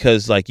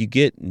 because like you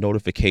get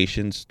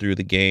notifications through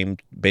the game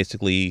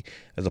basically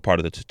as a part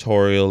of the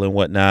tutorial and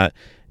whatnot,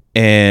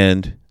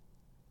 and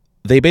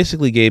they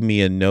basically gave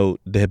me a note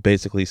that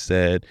basically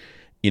said,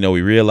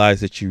 we realize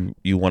that you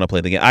want to play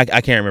the game. I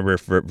can't remember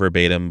it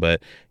verbatim,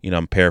 but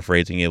I'm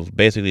paraphrasing. It was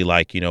basically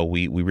like,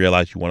 we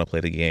realize you want to play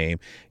the game,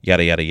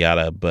 yada yada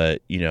yada,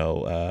 but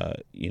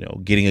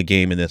getting a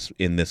game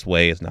in this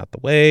way is not the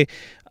way.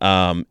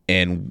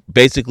 And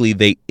basically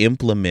they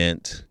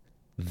implement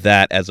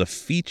that as a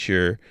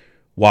feature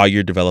while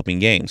you're developing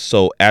games.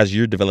 So as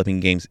you're developing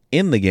games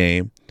in the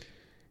game,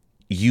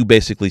 you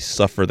basically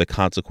suffer the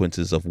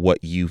consequences of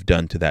what you've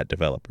done to that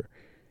developer,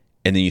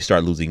 and then you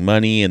start losing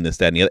money and this,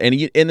 that, and the other.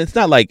 And it's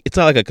not like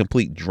a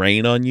complete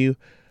drain on you,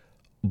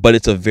 but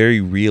it's a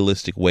very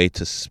realistic way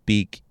to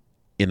speak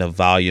in a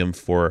volume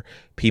for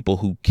people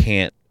who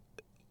can't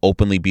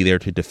openly be there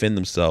to defend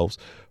themselves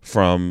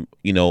from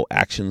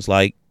actions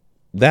like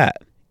that.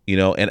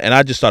 And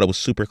I just thought it was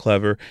super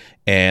clever,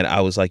 and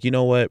I was like, you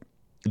know what,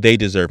 they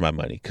deserve my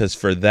money, because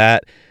for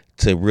that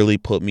to really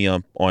put me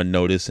on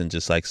notice and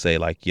just like say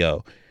like,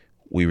 yo,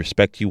 we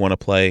respect you want to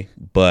play,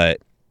 but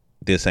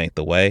this ain't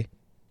the way.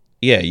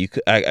 Yeah, you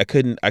could. I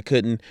couldn't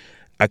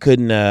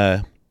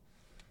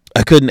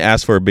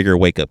ask for a bigger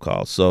wake up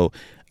call. So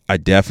I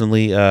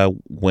definitely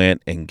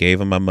went and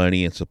gave him my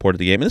money and supported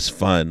the game. And it's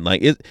fun.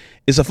 Like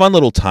it's a fun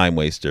little time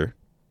waster.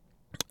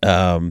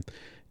 I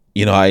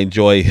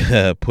enjoy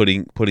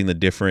putting the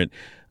different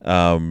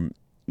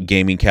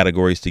gaming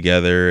categories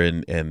together,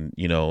 and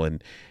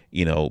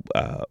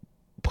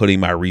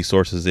putting my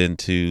resources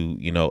into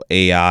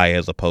AI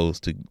as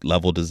opposed to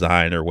level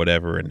design or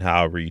whatever, and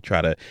however you try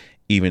to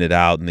even it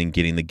out, and then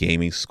getting the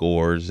gaming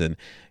scores and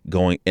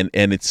going, and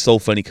it's so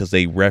funny because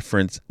they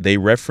reference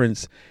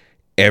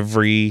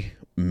every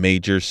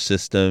major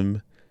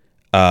system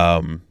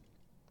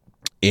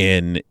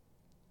in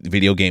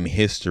video game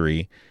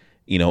history.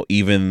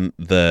 Even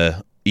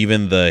the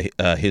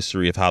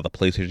history of how the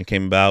PlayStation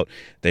came about,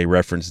 they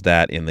reference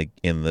that in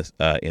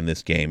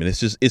this game, and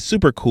it's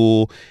super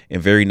cool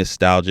and very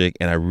nostalgic,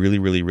 and I really,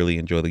 really, really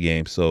enjoy the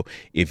game. So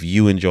if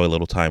you enjoy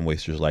little time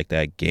wasters like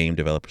that, game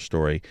developer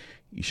story,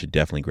 you should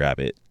definitely grab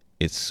it.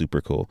 It's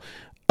super cool.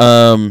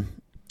 And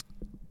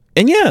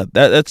yeah,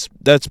 that's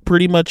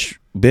pretty much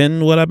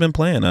been what I've been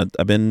playing. I've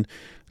been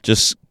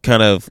just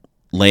kind of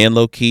laying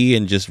low key,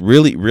 and just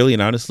really, really,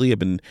 and honestly, I've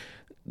been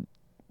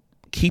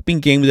keeping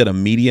games at a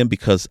medium,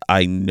 because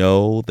I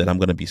know that I'm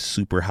going to be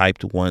super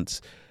hyped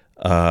once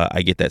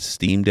I get that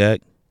Steam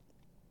Deck.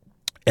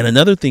 And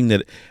another thing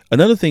that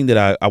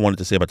I wanted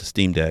to say about the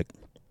Steam Deck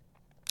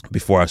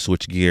before I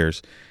switch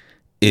gears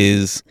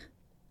is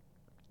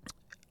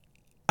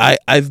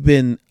I've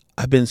been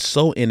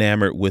so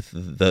enamored with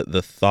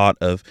the thought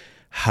of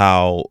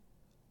how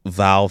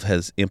Valve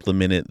has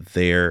implemented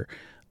their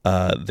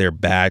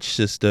badge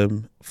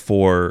system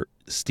for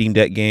Steam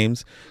Deck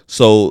games.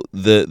 So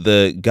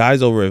the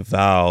guys over at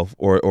Valve,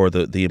 or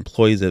the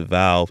employees at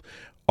Valve,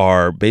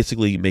 are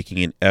basically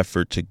making an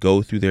effort to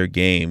go through their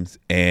games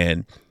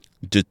and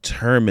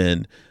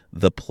determine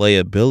the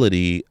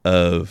playability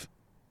of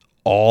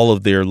all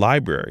of their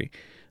library,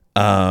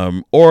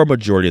 or a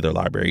majority of their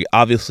library.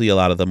 Obviously, a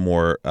lot of the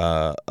more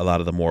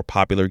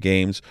popular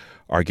games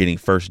are getting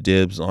first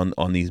dibs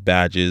on these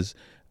badges.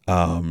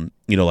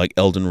 Like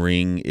Elden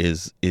Ring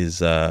is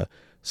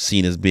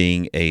seen as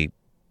being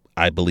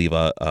I believe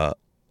a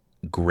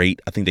great.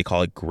 I think they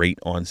call it great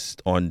on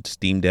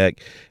Steam Deck.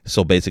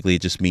 So basically,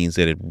 it just means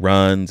that it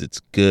runs.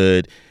 It's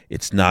good.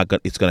 It's going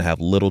to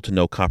have little to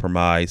no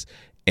compromise,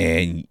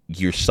 and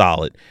you're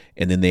solid.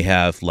 And then they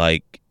have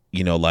they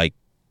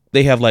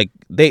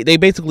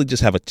basically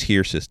just have a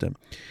tier system.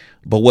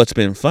 But what's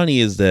been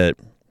funny is that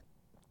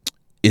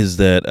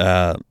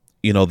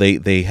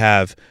they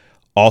have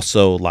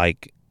also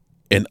like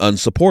an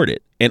unsupported.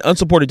 And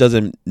unsupported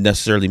doesn't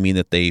necessarily mean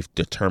that they've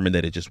determined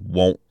that it just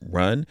won't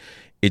run.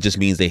 It just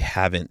means they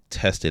haven't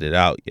tested it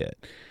out yet.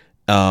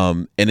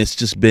 And it's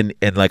just been,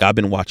 and like I've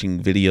been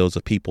watching videos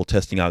of people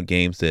testing out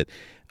games that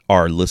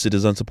are listed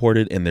as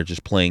unsupported and they're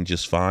just playing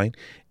just fine.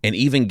 And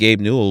even Gabe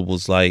Newell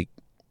was like,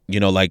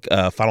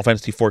 Final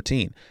Fantasy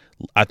 14,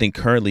 I think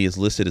currently is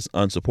listed as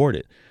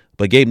unsupported.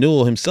 But Gabe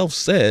Newell himself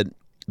said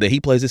that he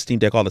plays his Steam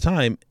Deck all the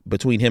time.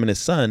 Between him and his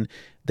son,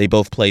 they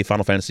both play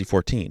Final Fantasy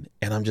 14.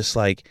 And I'm just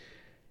like,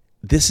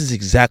 this is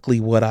exactly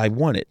what I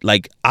wanted.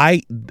 Like,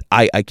 I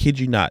kid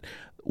you not.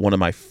 One of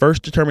my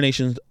first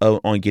determinations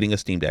on getting a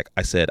Steam Deck,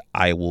 I said,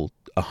 I will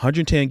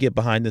 110 get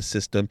behind this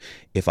system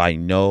if I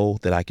know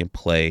that I can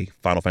play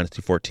Final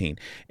Fantasy 14.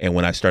 And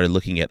when I started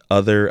looking at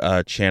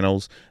other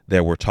channels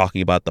that were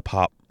talking about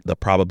the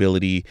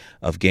probability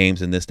of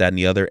games and this, that, and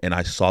the other, and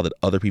I saw that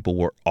other people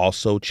were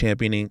also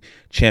championing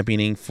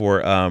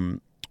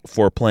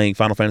for playing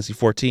Final Fantasy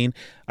 14,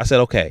 I said,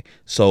 okay,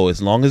 so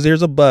as long as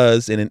there's a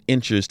buzz and an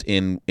interest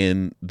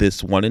in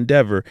this one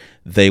endeavor,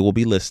 they will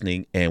be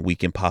listening and we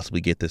can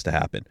possibly get this to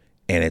happen.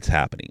 And it's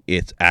happening.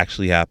 It's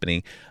actually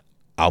happening.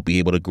 I'll be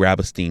able to grab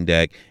a Steam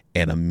Deck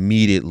and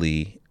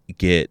immediately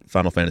get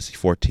Final Fantasy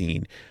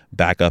 14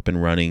 back up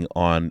and running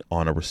on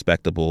a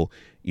respectable,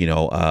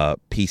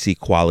 PC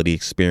quality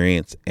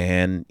experience.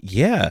 And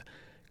yeah,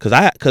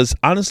 because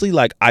honestly,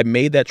 like, I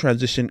made that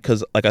transition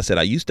because, like I said,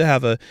 I used to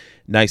have a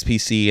nice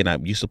PC and I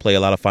used to play a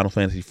lot of Final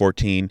Fantasy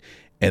 14,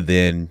 and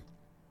then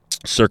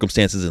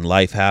circumstances in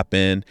life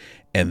happened,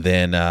 and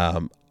then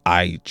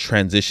I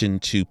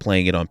transitioned to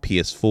playing it on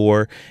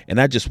PS4, and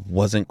that just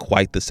wasn't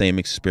quite the same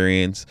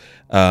experience.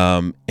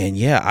 And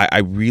yeah, I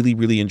really,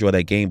 really enjoy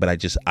that game, but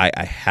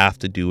I have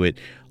to do it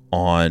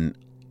on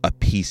a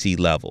PC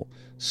level.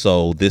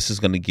 So this is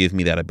going to give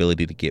me that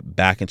ability to get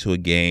back into a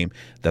game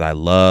that I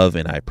love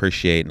and I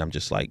appreciate, and I'm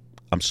just like,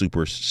 I'm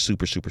super,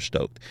 super, super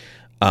stoked.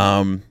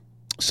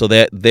 So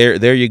that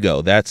there you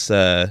go. That's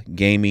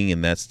gaming,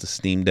 and that's the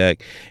Steam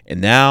Deck. And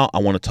now I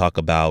want to talk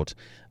about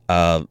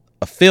a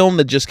film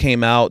that just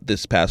came out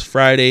this past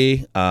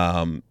Friday.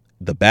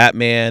 The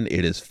Batman.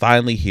 It is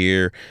finally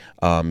here.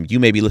 You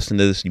may be listening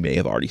to this, you may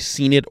have already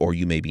seen it, or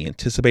you may be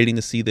anticipating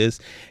to see this.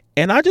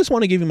 And I just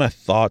want to give you my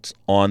thoughts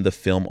on the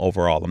film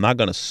overall. I'm not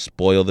going to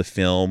spoil the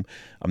film.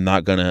 I'm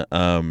not going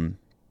to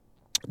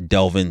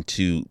delve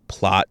into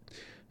plot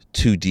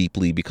too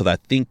deeply, because I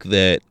think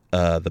that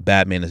The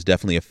Batman is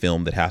definitely a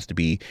film that has to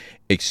be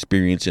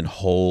experienced in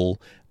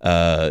whole,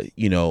 on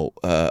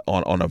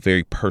a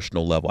very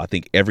personal level. I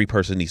think every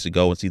person needs to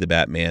go and see The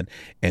Batman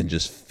and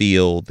just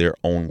feel their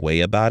own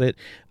way about it,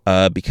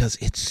 because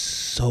it's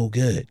so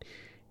good.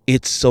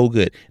 It's so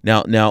good.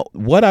 Now,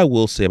 what I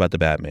will say about The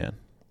Batman,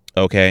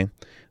 okay,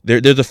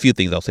 there's a few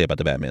things I'll say about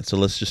The Batman. So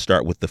let's just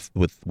start with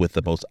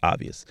the most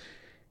obvious.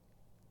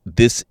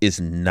 This is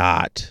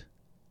not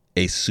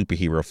a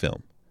superhero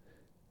film.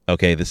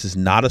 Okay, this is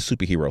not a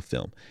superhero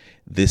film.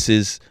 This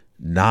is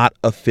not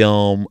a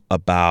film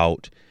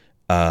about,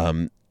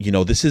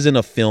 this isn't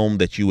a film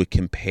that you would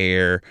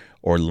compare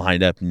or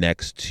line up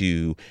next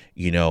to,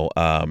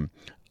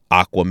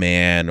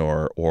 Aquaman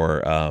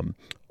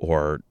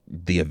or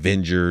the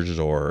Avengers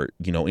or,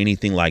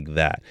 anything like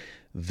that.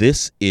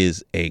 This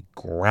is a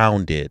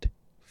grounded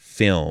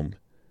film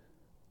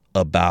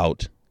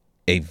about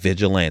a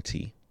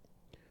vigilante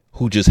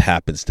who just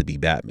happens to be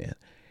Batman.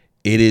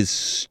 It is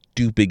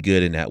stupid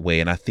good in that way,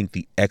 and I think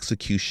the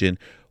execution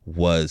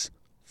was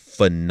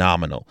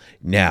phenomenal.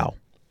 Now,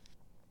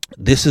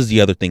 this is the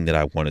other thing that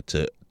I wanted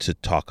to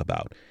talk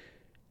about.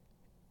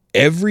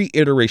 Every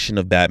iteration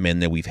of Batman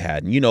that we've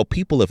had, and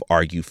people have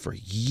argued for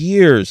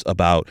years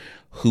about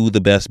who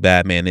the best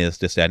Batman is,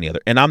 this, that, and the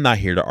other. And I'm not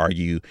here to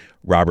argue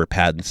Robert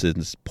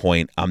Pattinson's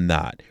point. I'm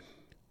not.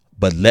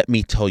 But let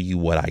me tell you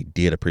what I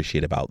did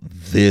appreciate about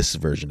this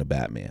version of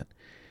Batman.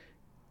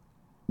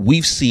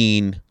 We've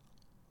seen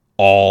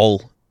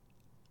all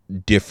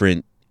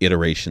different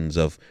iterations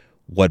of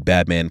what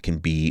Batman can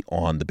be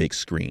on the big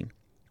screen.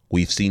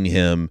 We've seen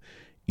him,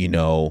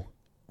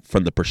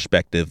 from the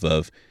perspective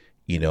of,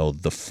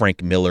 the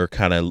Frank Miller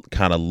kind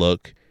of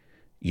look,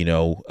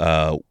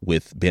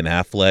 with Ben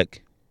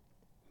Affleck.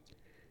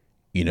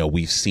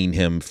 We've seen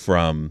him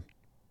from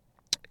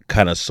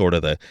kind of sort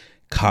of the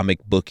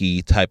comic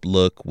booky type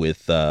look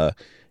with,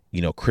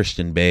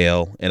 Christian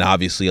Bale, and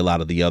obviously a lot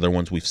of the other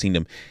ones. We've seen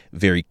him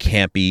very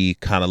campy,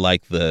 kind of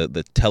like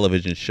the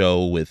television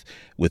show with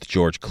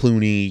George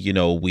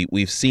Clooney.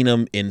 We've seen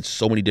him in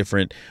so many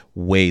different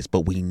ways,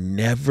 but we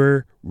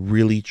never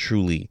really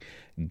truly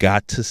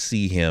got to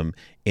see him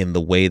in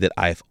the way that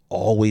I've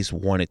always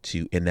wanted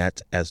to, and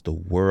that's as the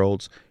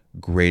world's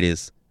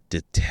greatest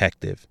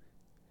detective.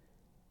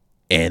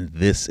 And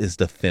this is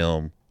the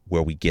film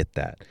where we get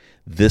that.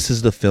 This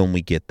is the film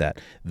we get that.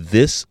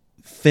 This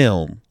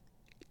film,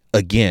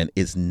 again,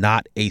 is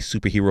not a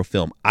superhero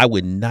film. I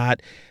would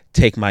not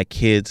take my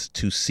kids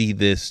to see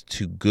this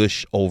to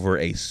gush over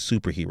a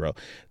superhero.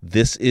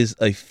 This is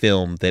a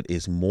film that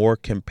is more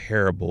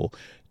comparable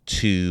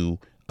to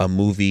a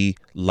movie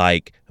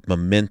like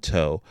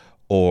Memento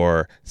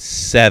or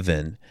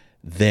Seven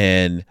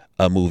than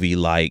a movie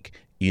like,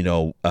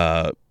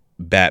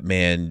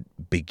 Batman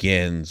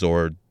Begins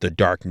or The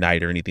Dark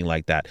Knight or anything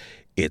like that.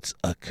 It's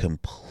a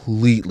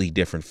completely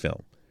different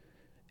film.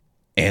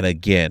 And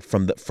again,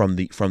 from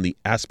the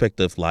aspect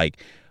of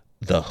like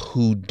the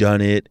who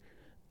done it,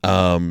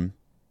 man,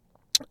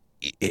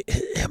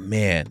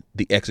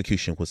 the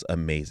execution was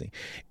amazing.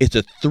 It's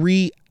a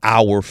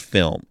 3-hour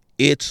film.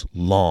 It's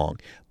long,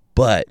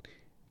 but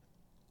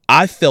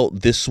I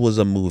felt this was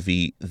a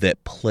movie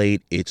that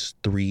played its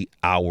 3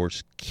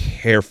 hours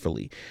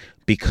carefully,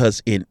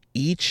 because in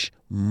each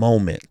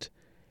moment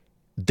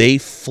they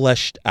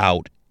fleshed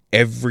out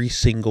every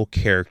single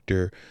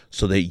character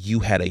so that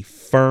you had a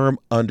firm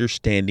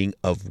understanding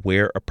of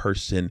where a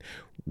person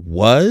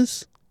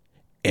was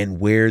and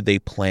where they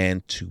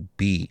plan to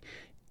be.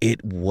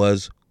 It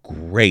was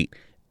great.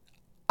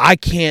 I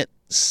can't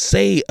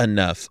say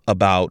enough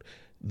about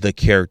the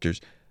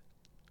characters.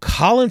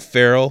 Colin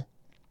Farrell,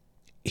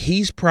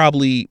 he's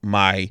probably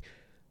my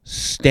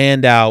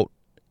standout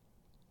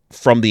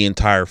from the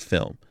entire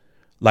film.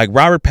 Like,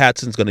 Robert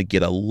Pattinson's going to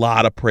get a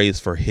lot of praise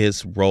for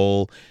his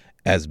role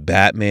as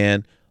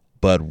Batman,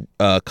 but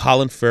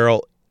Colin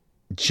Farrell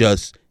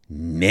just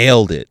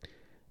nailed it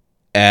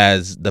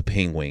as the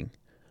Penguin,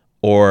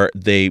 or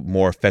they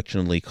more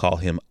affectionately call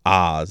him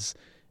Oz,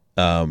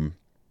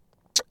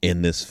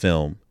 in this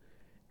film.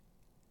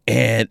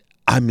 And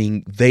I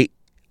mean, the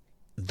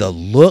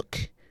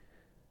look,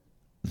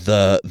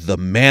 the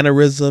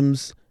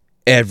mannerisms,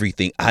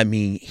 everything. I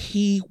mean,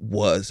 he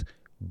was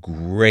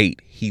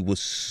great. He was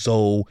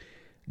so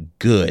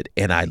good,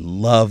 and I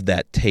love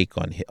that take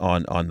on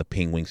the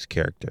Penguin's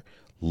character.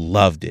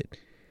 Loved it.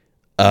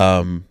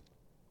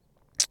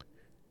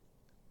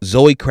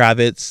 Zoe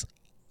Kravitz,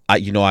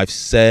 I've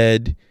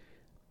said,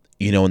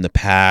 in the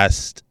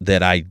past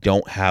that I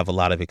don't have a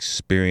lot of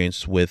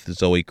experience with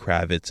Zoe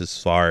Kravitz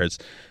as far as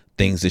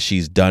things that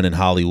she's done in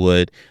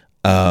Hollywood.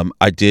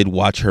 I did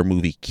watch her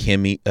movie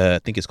Kimmy. I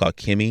think it's called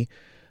Kimmy,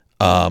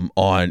 on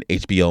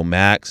HBO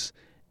Max.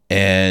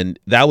 And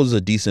that was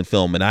a decent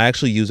film. And I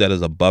actually use that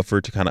as a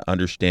buffer to kind of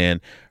understand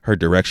her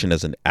direction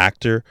as an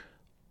actor.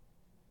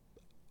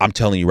 I'm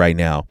telling you right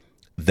now,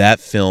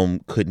 that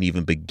film couldn't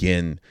even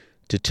begin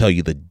to tell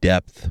you the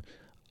depth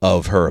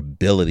of her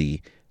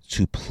ability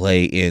to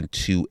play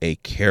into a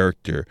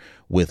character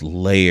with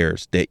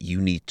layers that you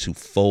need to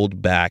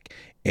fold back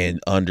and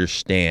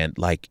understand.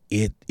 Like,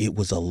 it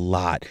was a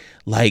lot.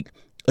 Like,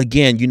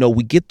 again,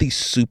 we get these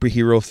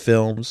superhero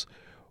films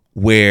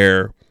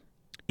where,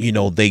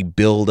 they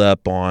build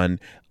up on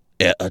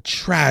a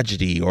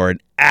tragedy or an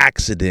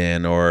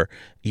accident or,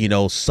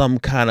 some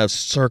kind of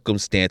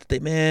circumstance.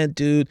 Man,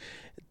 dude,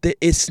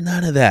 it's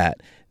none of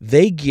that.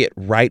 They get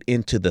right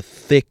into the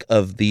thick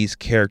of these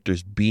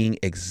characters being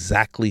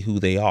exactly who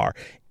they are.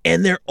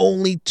 And they're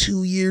only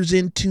 2 years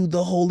into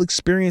the whole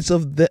experience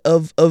of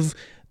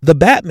the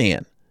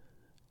Batman.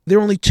 They're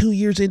only 2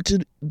 years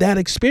into that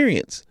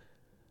experience.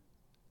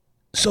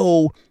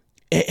 So,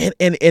 and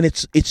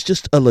it's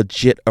just a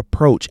legit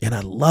approach, and I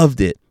loved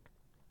it.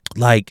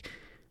 Like,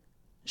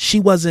 she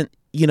wasn't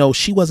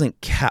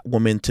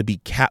Catwoman to be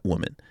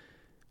Catwoman.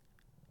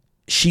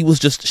 She was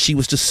just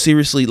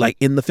seriously, like,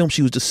 in the film,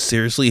 she was just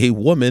seriously a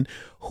woman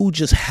who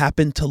just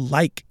happened to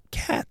like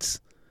cats.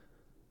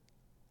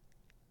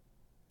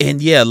 And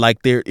yeah, like,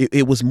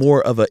 it was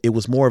more of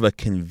a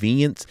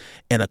convenience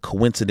and a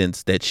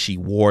coincidence that she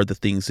wore the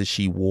things that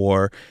she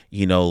wore,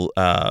 and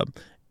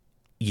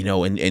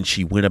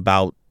she went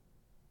about,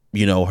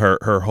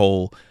 her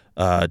whole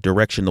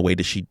direction the way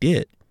that she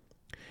did.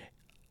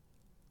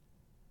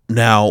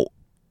 Now,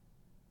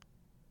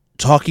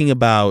 talking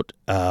about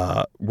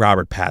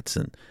Robert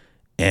Pattinson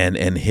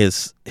and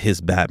his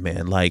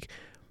Batman, like,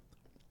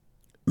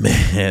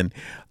 man,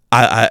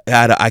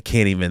 I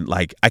can't even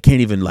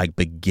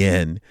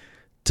begin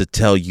to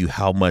tell you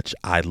how much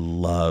I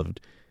loved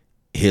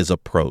his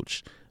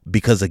approach,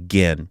 because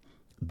again,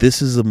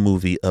 this is a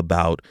movie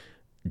about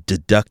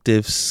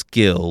deductive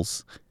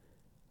skills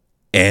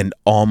and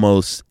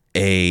almost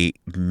a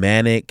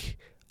manic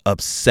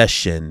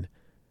obsession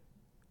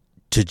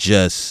to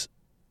just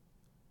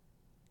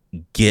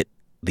get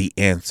the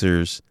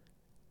answers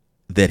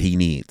that he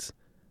needs.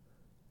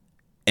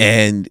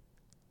 And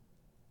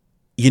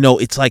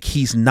it's like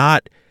he's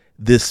not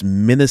this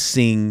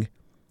menacing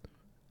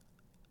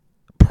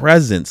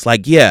presence.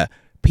 Like, yeah,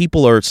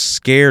 people are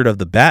scared of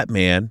the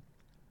Batman,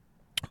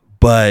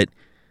 but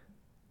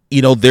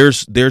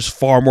there's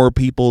far more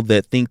people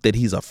that think that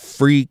he's a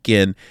freak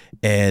and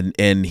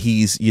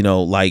he's,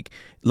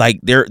 like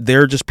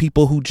they're just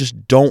people who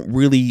just don't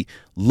really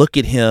look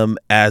at him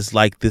as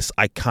like this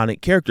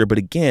iconic character. But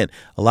again,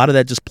 a lot of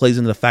that just plays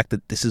into the fact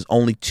that this is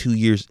only 2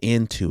 years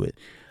into it.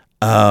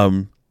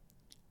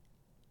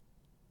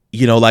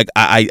 Like,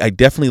 I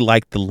definitely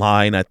like the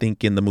line, I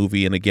think, in the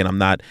movie. And again,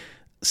 I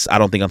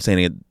don't think I'm saying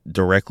it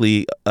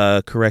directly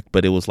correct,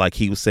 but it was like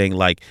he was saying,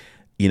 like,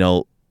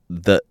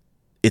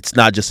 it's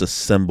not just a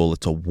symbol,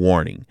 it's a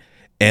warning.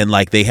 And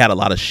like, they had a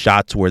lot of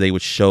shots where they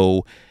would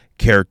show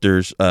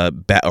characters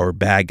or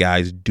bad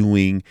guys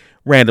doing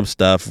random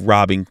stuff,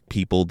 robbing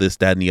people, this,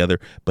 that, and the other.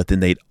 But then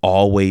they'd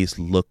always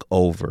look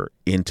over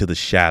into the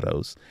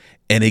shadows.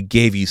 And it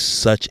gave you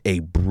such a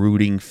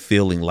brooding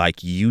feeling,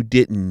 like you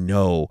didn't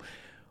know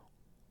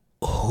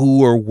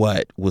who or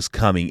what was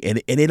coming.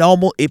 And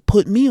it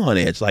put me on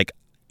edge. Like,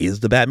 is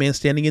the Batman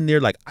standing in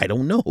there? Like, I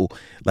don't know.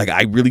 Like,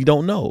 I really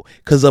don't know.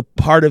 Because a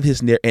part of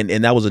his,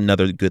 and that was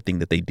another good thing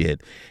that they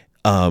did.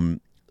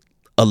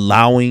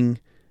 Allowing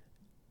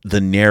the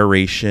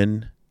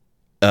narration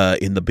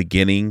in the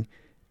beginning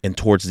and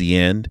towards the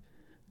end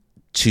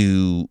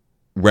to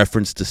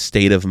reference the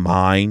state of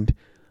mind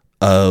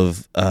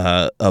of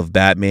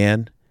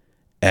Batman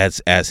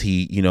as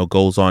he,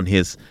 goes on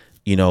his,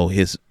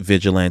 his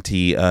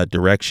vigilante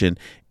direction.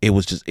 It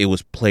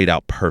was played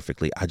out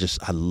perfectly. I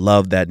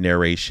love that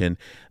narration.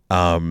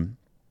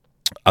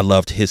 I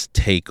loved his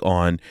take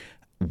on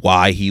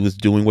why he was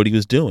doing what he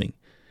was doing.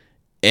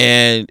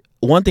 And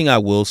one thing I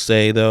will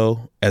say,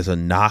 though, as a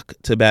knock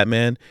to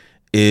Batman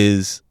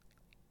is,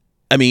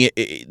 I mean,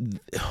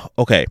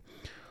 okay,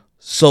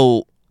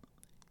 so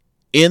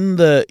in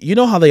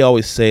how they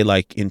always say,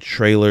 like, in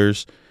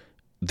trailers,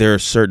 there are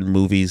certain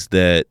movies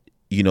that,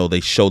 they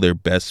show their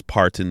best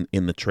parts in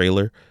the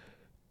trailer.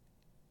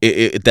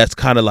 That's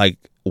kind of like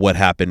what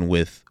happened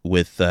with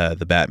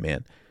the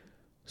Batman.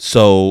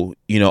 So,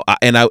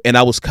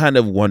 I was kind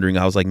of wondering,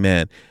 I was like,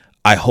 man,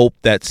 I hope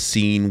that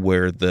scene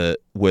where the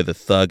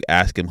thug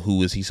asked him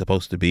who is he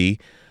supposed to be,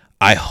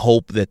 I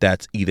hope that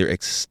that's either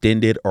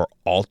extended or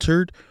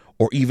altered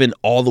or even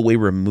all the way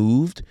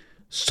removed,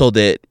 so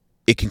that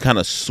it can kind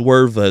of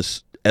swerve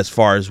us as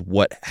far as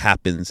what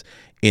happens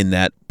in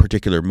that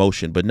particular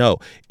motion. But no,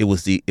 it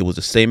was the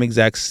same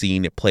exact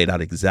scene. It played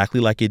out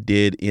exactly like it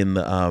did in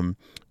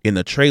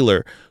the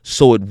trailer.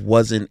 So it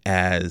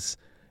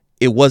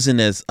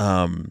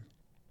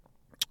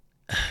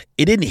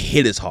didn't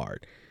hit as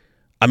hard.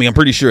 I mean, I'm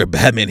pretty sure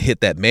Batman hit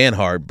that man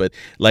hard, but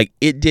like,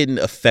 it didn't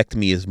affect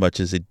me as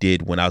much as it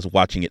did when I was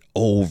watching it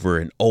over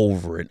and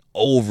over and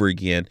over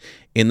again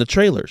in the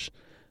trailers.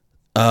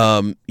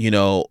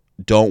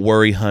 Don't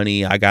worry,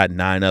 honey, I got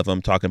 9 of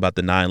them, talking about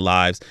the 9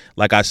 lives.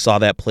 Like, I saw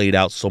that played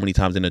out so many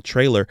times in the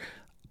trailer.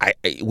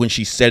 When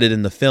she said it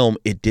in the film,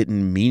 it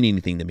didn't mean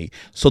anything to me.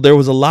 So there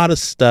was a lot of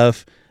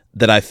stuff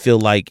that I feel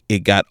like it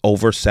got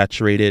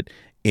oversaturated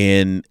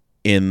in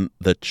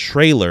the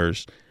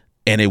trailers,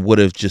 and it would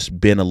have just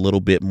been a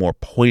little bit more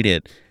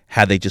pointed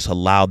had they just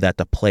allowed that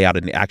to play out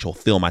in the actual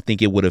film. I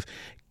think it would have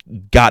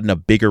gotten a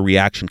bigger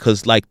reaction,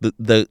 because like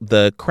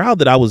the crowd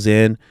that I was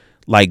in,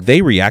 like,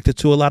 they reacted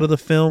to a lot of the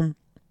film,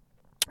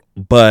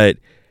 but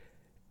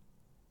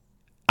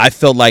I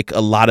felt like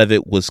a lot of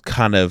it was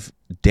kind of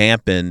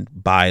dampened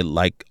by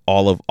like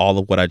all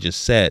of what I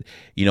just said.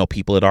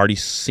 People had already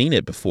seen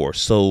it before,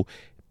 so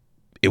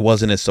it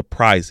wasn't as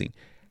surprising.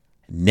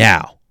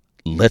 Now,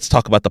 let's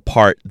talk about the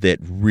part that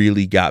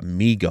really got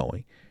me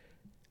going.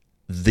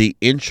 The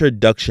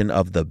introduction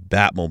of the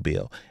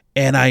Batmobile.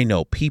 And I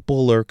know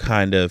people are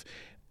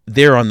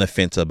they're on the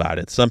fence about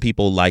it. Some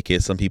people like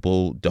it, some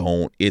people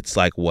don't. It's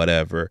like,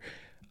 whatever.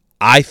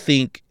 I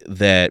think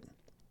that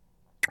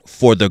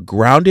for the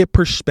grounded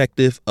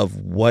perspective of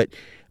what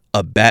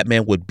a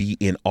Batman would be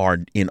in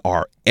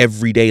our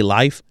everyday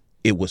life,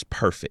 it was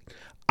perfect.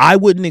 I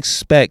wouldn't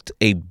expect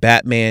a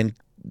Batman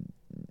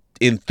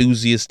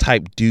enthusiast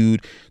type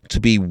dude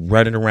to be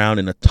running around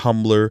in a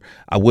tumbler.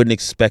 I wouldn't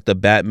expect a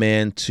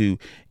Batman to,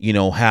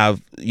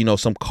 have,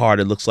 some car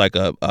that looks like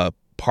a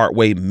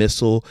partway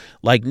missile.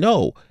 Like,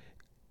 no.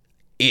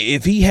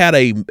 If he had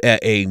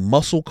a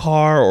muscle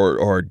car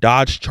or a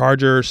Dodge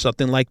Charger or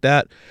something like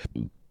that,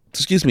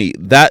 excuse me,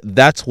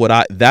 that's what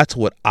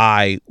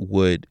I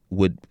would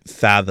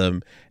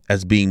fathom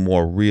as being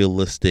more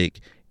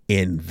realistic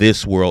in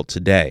this world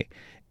today.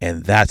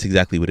 And that's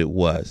exactly what it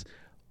was.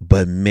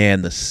 But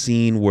man, the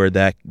scene where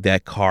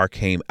that car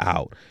came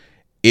out,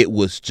 it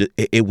was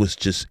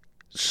just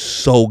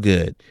so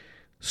good.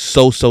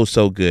 So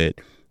good.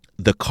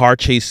 The car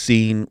chase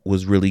scene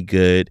was really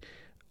good.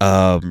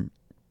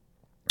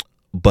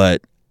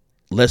 But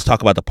let's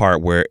talk about the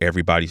part where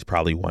everybody's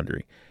probably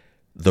wondering.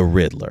 The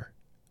Riddler.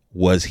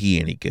 Was he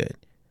any good?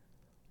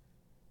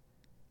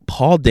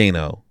 Paul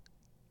Dano,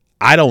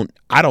 I don't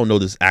know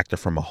this actor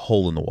from a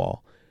hole in the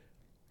wall,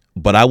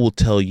 but I will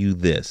tell you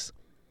this.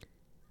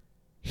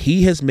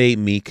 He has made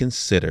me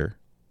consider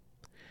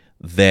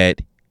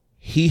that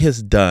he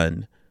has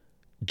done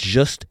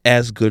just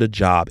as good a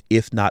job,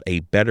 if not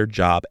a better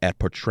job, at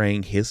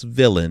portraying his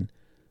villain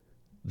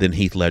than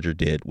Heath Ledger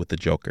did with the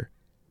Joker.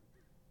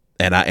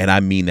 And I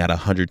mean that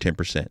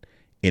 110%.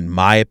 In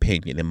my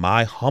opinion, in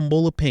my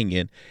humble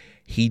opinion,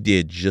 he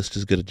did just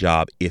as good a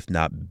job, if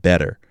not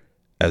better,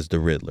 as the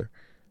Riddler.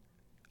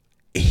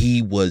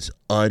 He was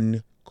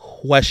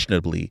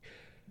unquestionably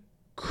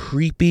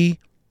creepy,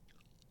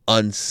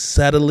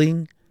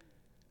 unsettling,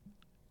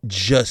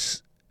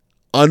 just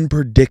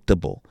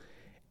unpredictable.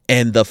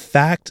 And the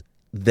fact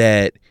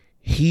that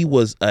he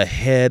was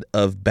ahead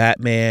of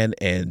Batman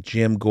and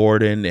Jim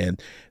Gordon and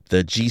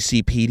the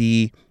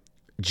GCPD,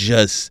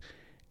 just,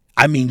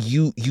 I mean,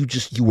 you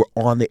were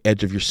on the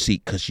edge of your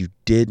seat because you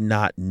did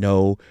not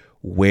know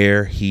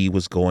where he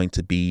was going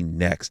to be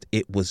next.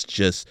 It was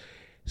just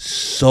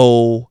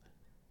so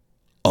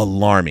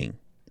alarming.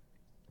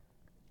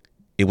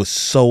 It was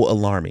so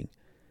alarming.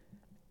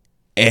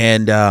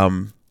 And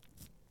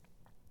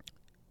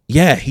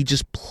yeah, he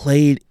just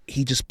played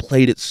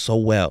it so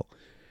well.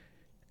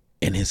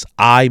 And his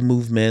eye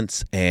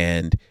movements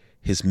and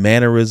his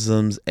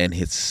mannerisms and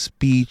his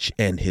speech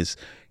and his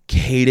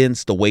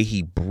cadence, the way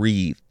he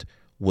breathed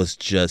was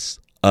just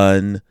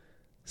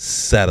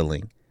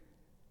unsettling.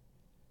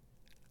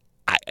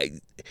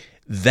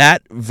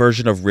 That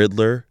version of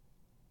Riddler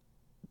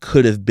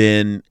could have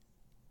been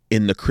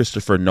in the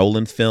Christopher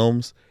Nolan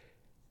films.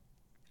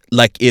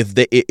 Like if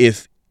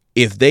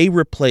they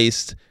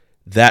replaced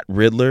that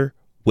Riddler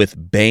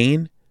with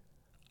Bane,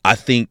 I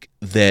think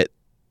that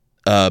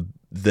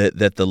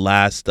that the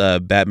last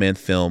Batman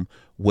film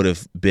would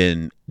have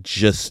been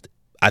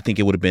I think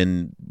it would have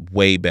been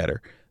way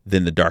better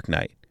than The Dark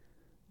Knight.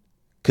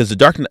 Because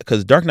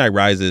Dark Knight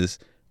Rises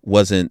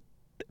wasn't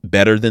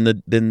better than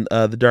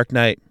the Dark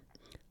Knight,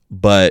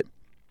 but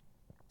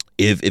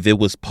if it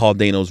was Paul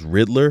Dano's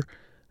Riddler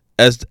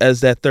as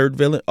that third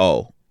villain,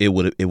 it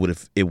would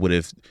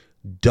have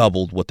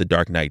doubled what the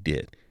Dark Knight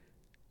did.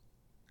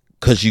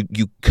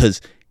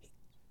 Because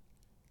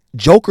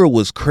Joker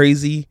was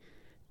crazy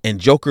and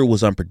Joker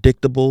was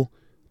unpredictable,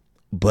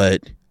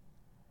 but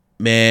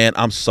man,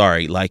 I'm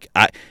sorry. Like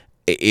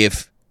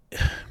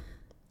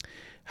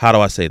how do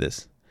I say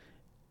this?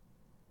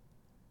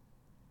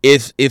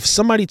 If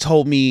somebody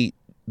told me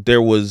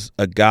there was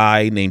a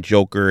guy named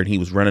Joker and he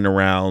was running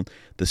around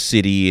the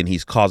city and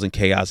he's causing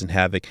chaos and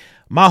havoc,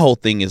 my whole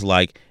thing is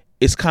like,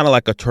 it's kind of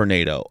like a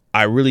tornado.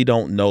 I really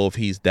don't know if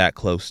he's that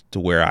close to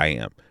where I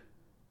am.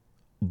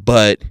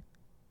 But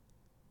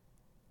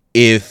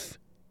if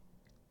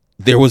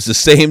there was the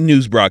same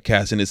news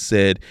broadcast and it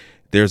said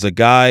there's a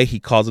guy, he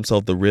calls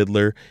himself the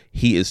Riddler,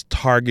 he is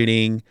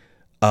targeting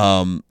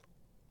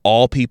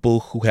all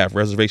people who have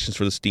reservations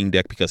for the Steam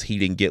Deck because he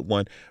didn't get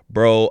one,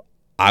 bro,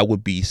 I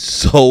would be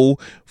so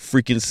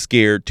freaking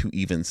scared to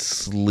even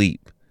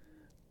sleep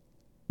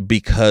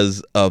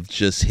because of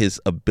just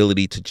his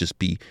ability to just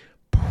be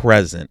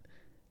present.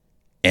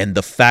 And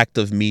the fact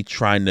of me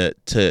trying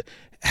to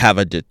have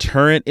a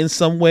deterrent in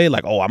some way,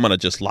 like, I'm going to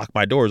just lock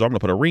my doors, or I'm going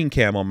to put a ring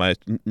cam on my...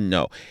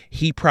 No,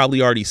 he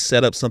probably already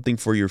set up something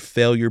for your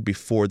failure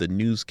before the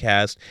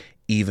newscast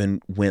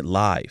even went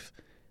live.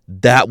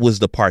 That was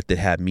the part that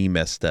had me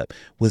messed up,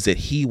 was that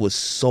he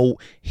was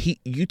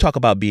you talk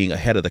about being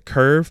ahead of the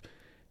curve.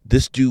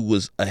 This dude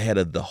was ahead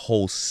of the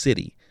whole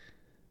city.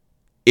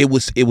 It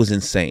was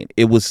insane.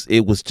 It was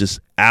just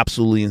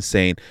absolutely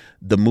insane.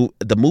 The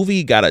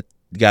movie got a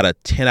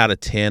 10 out of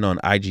 10 on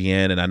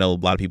IGN, and I know a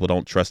lot of people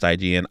don't trust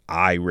IGN.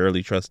 I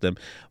rarely trust them,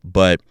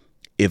 but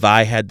if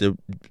I had to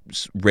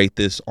rate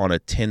this on a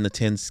 10 to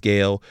 10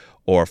 scale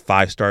or a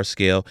 5-star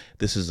scale,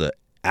 this is a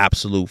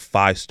absolute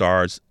 5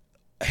 stars,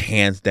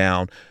 hands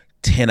down.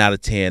 10 out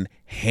of 10,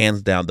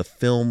 hands down. The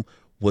film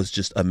was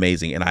just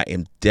amazing, and I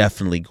am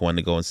definitely going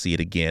to go and see it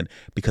again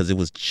because it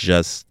was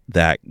just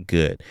that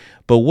good.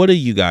 But what do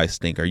you guys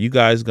think? Are you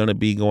guys going to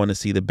be going to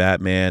see the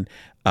Batman?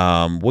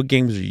 What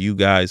games are you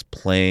guys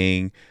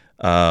playing?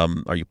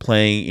 Are you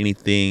playing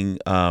anything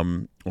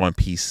on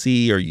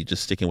PC? Or are you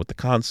just sticking with the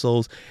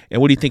consoles? And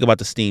what do you think about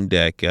the Steam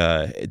Deck?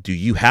 Do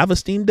you have a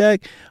Steam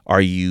Deck? Are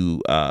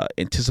you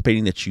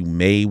anticipating that you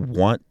may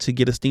want to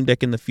get a Steam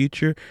Deck in the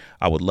future?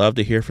 I would love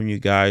to hear from you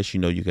guys. You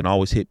know, you can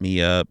always hit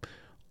me up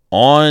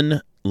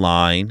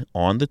online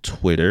on the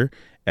Twitter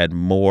at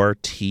More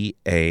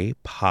TA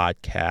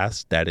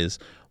Podcast. That is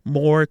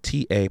More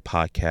TA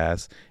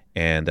Podcast.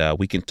 And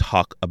we can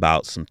talk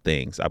about some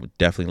things. I would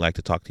definitely like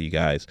to talk to you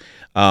guys.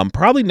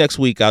 Probably next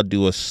week I'll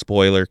do a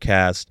spoiler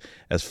cast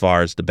as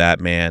far as the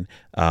Batman.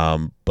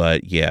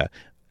 But yeah,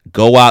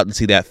 go out and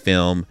see that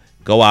film.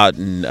 Go out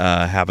and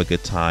have a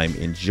good time.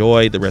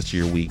 Enjoy the rest of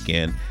your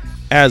weekend.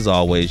 As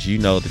always, you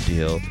know the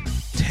deal.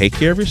 Take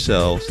care of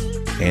yourselves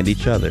and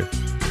each other.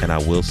 And I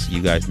will see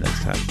you guys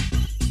next time.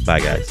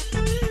 Bye, guys.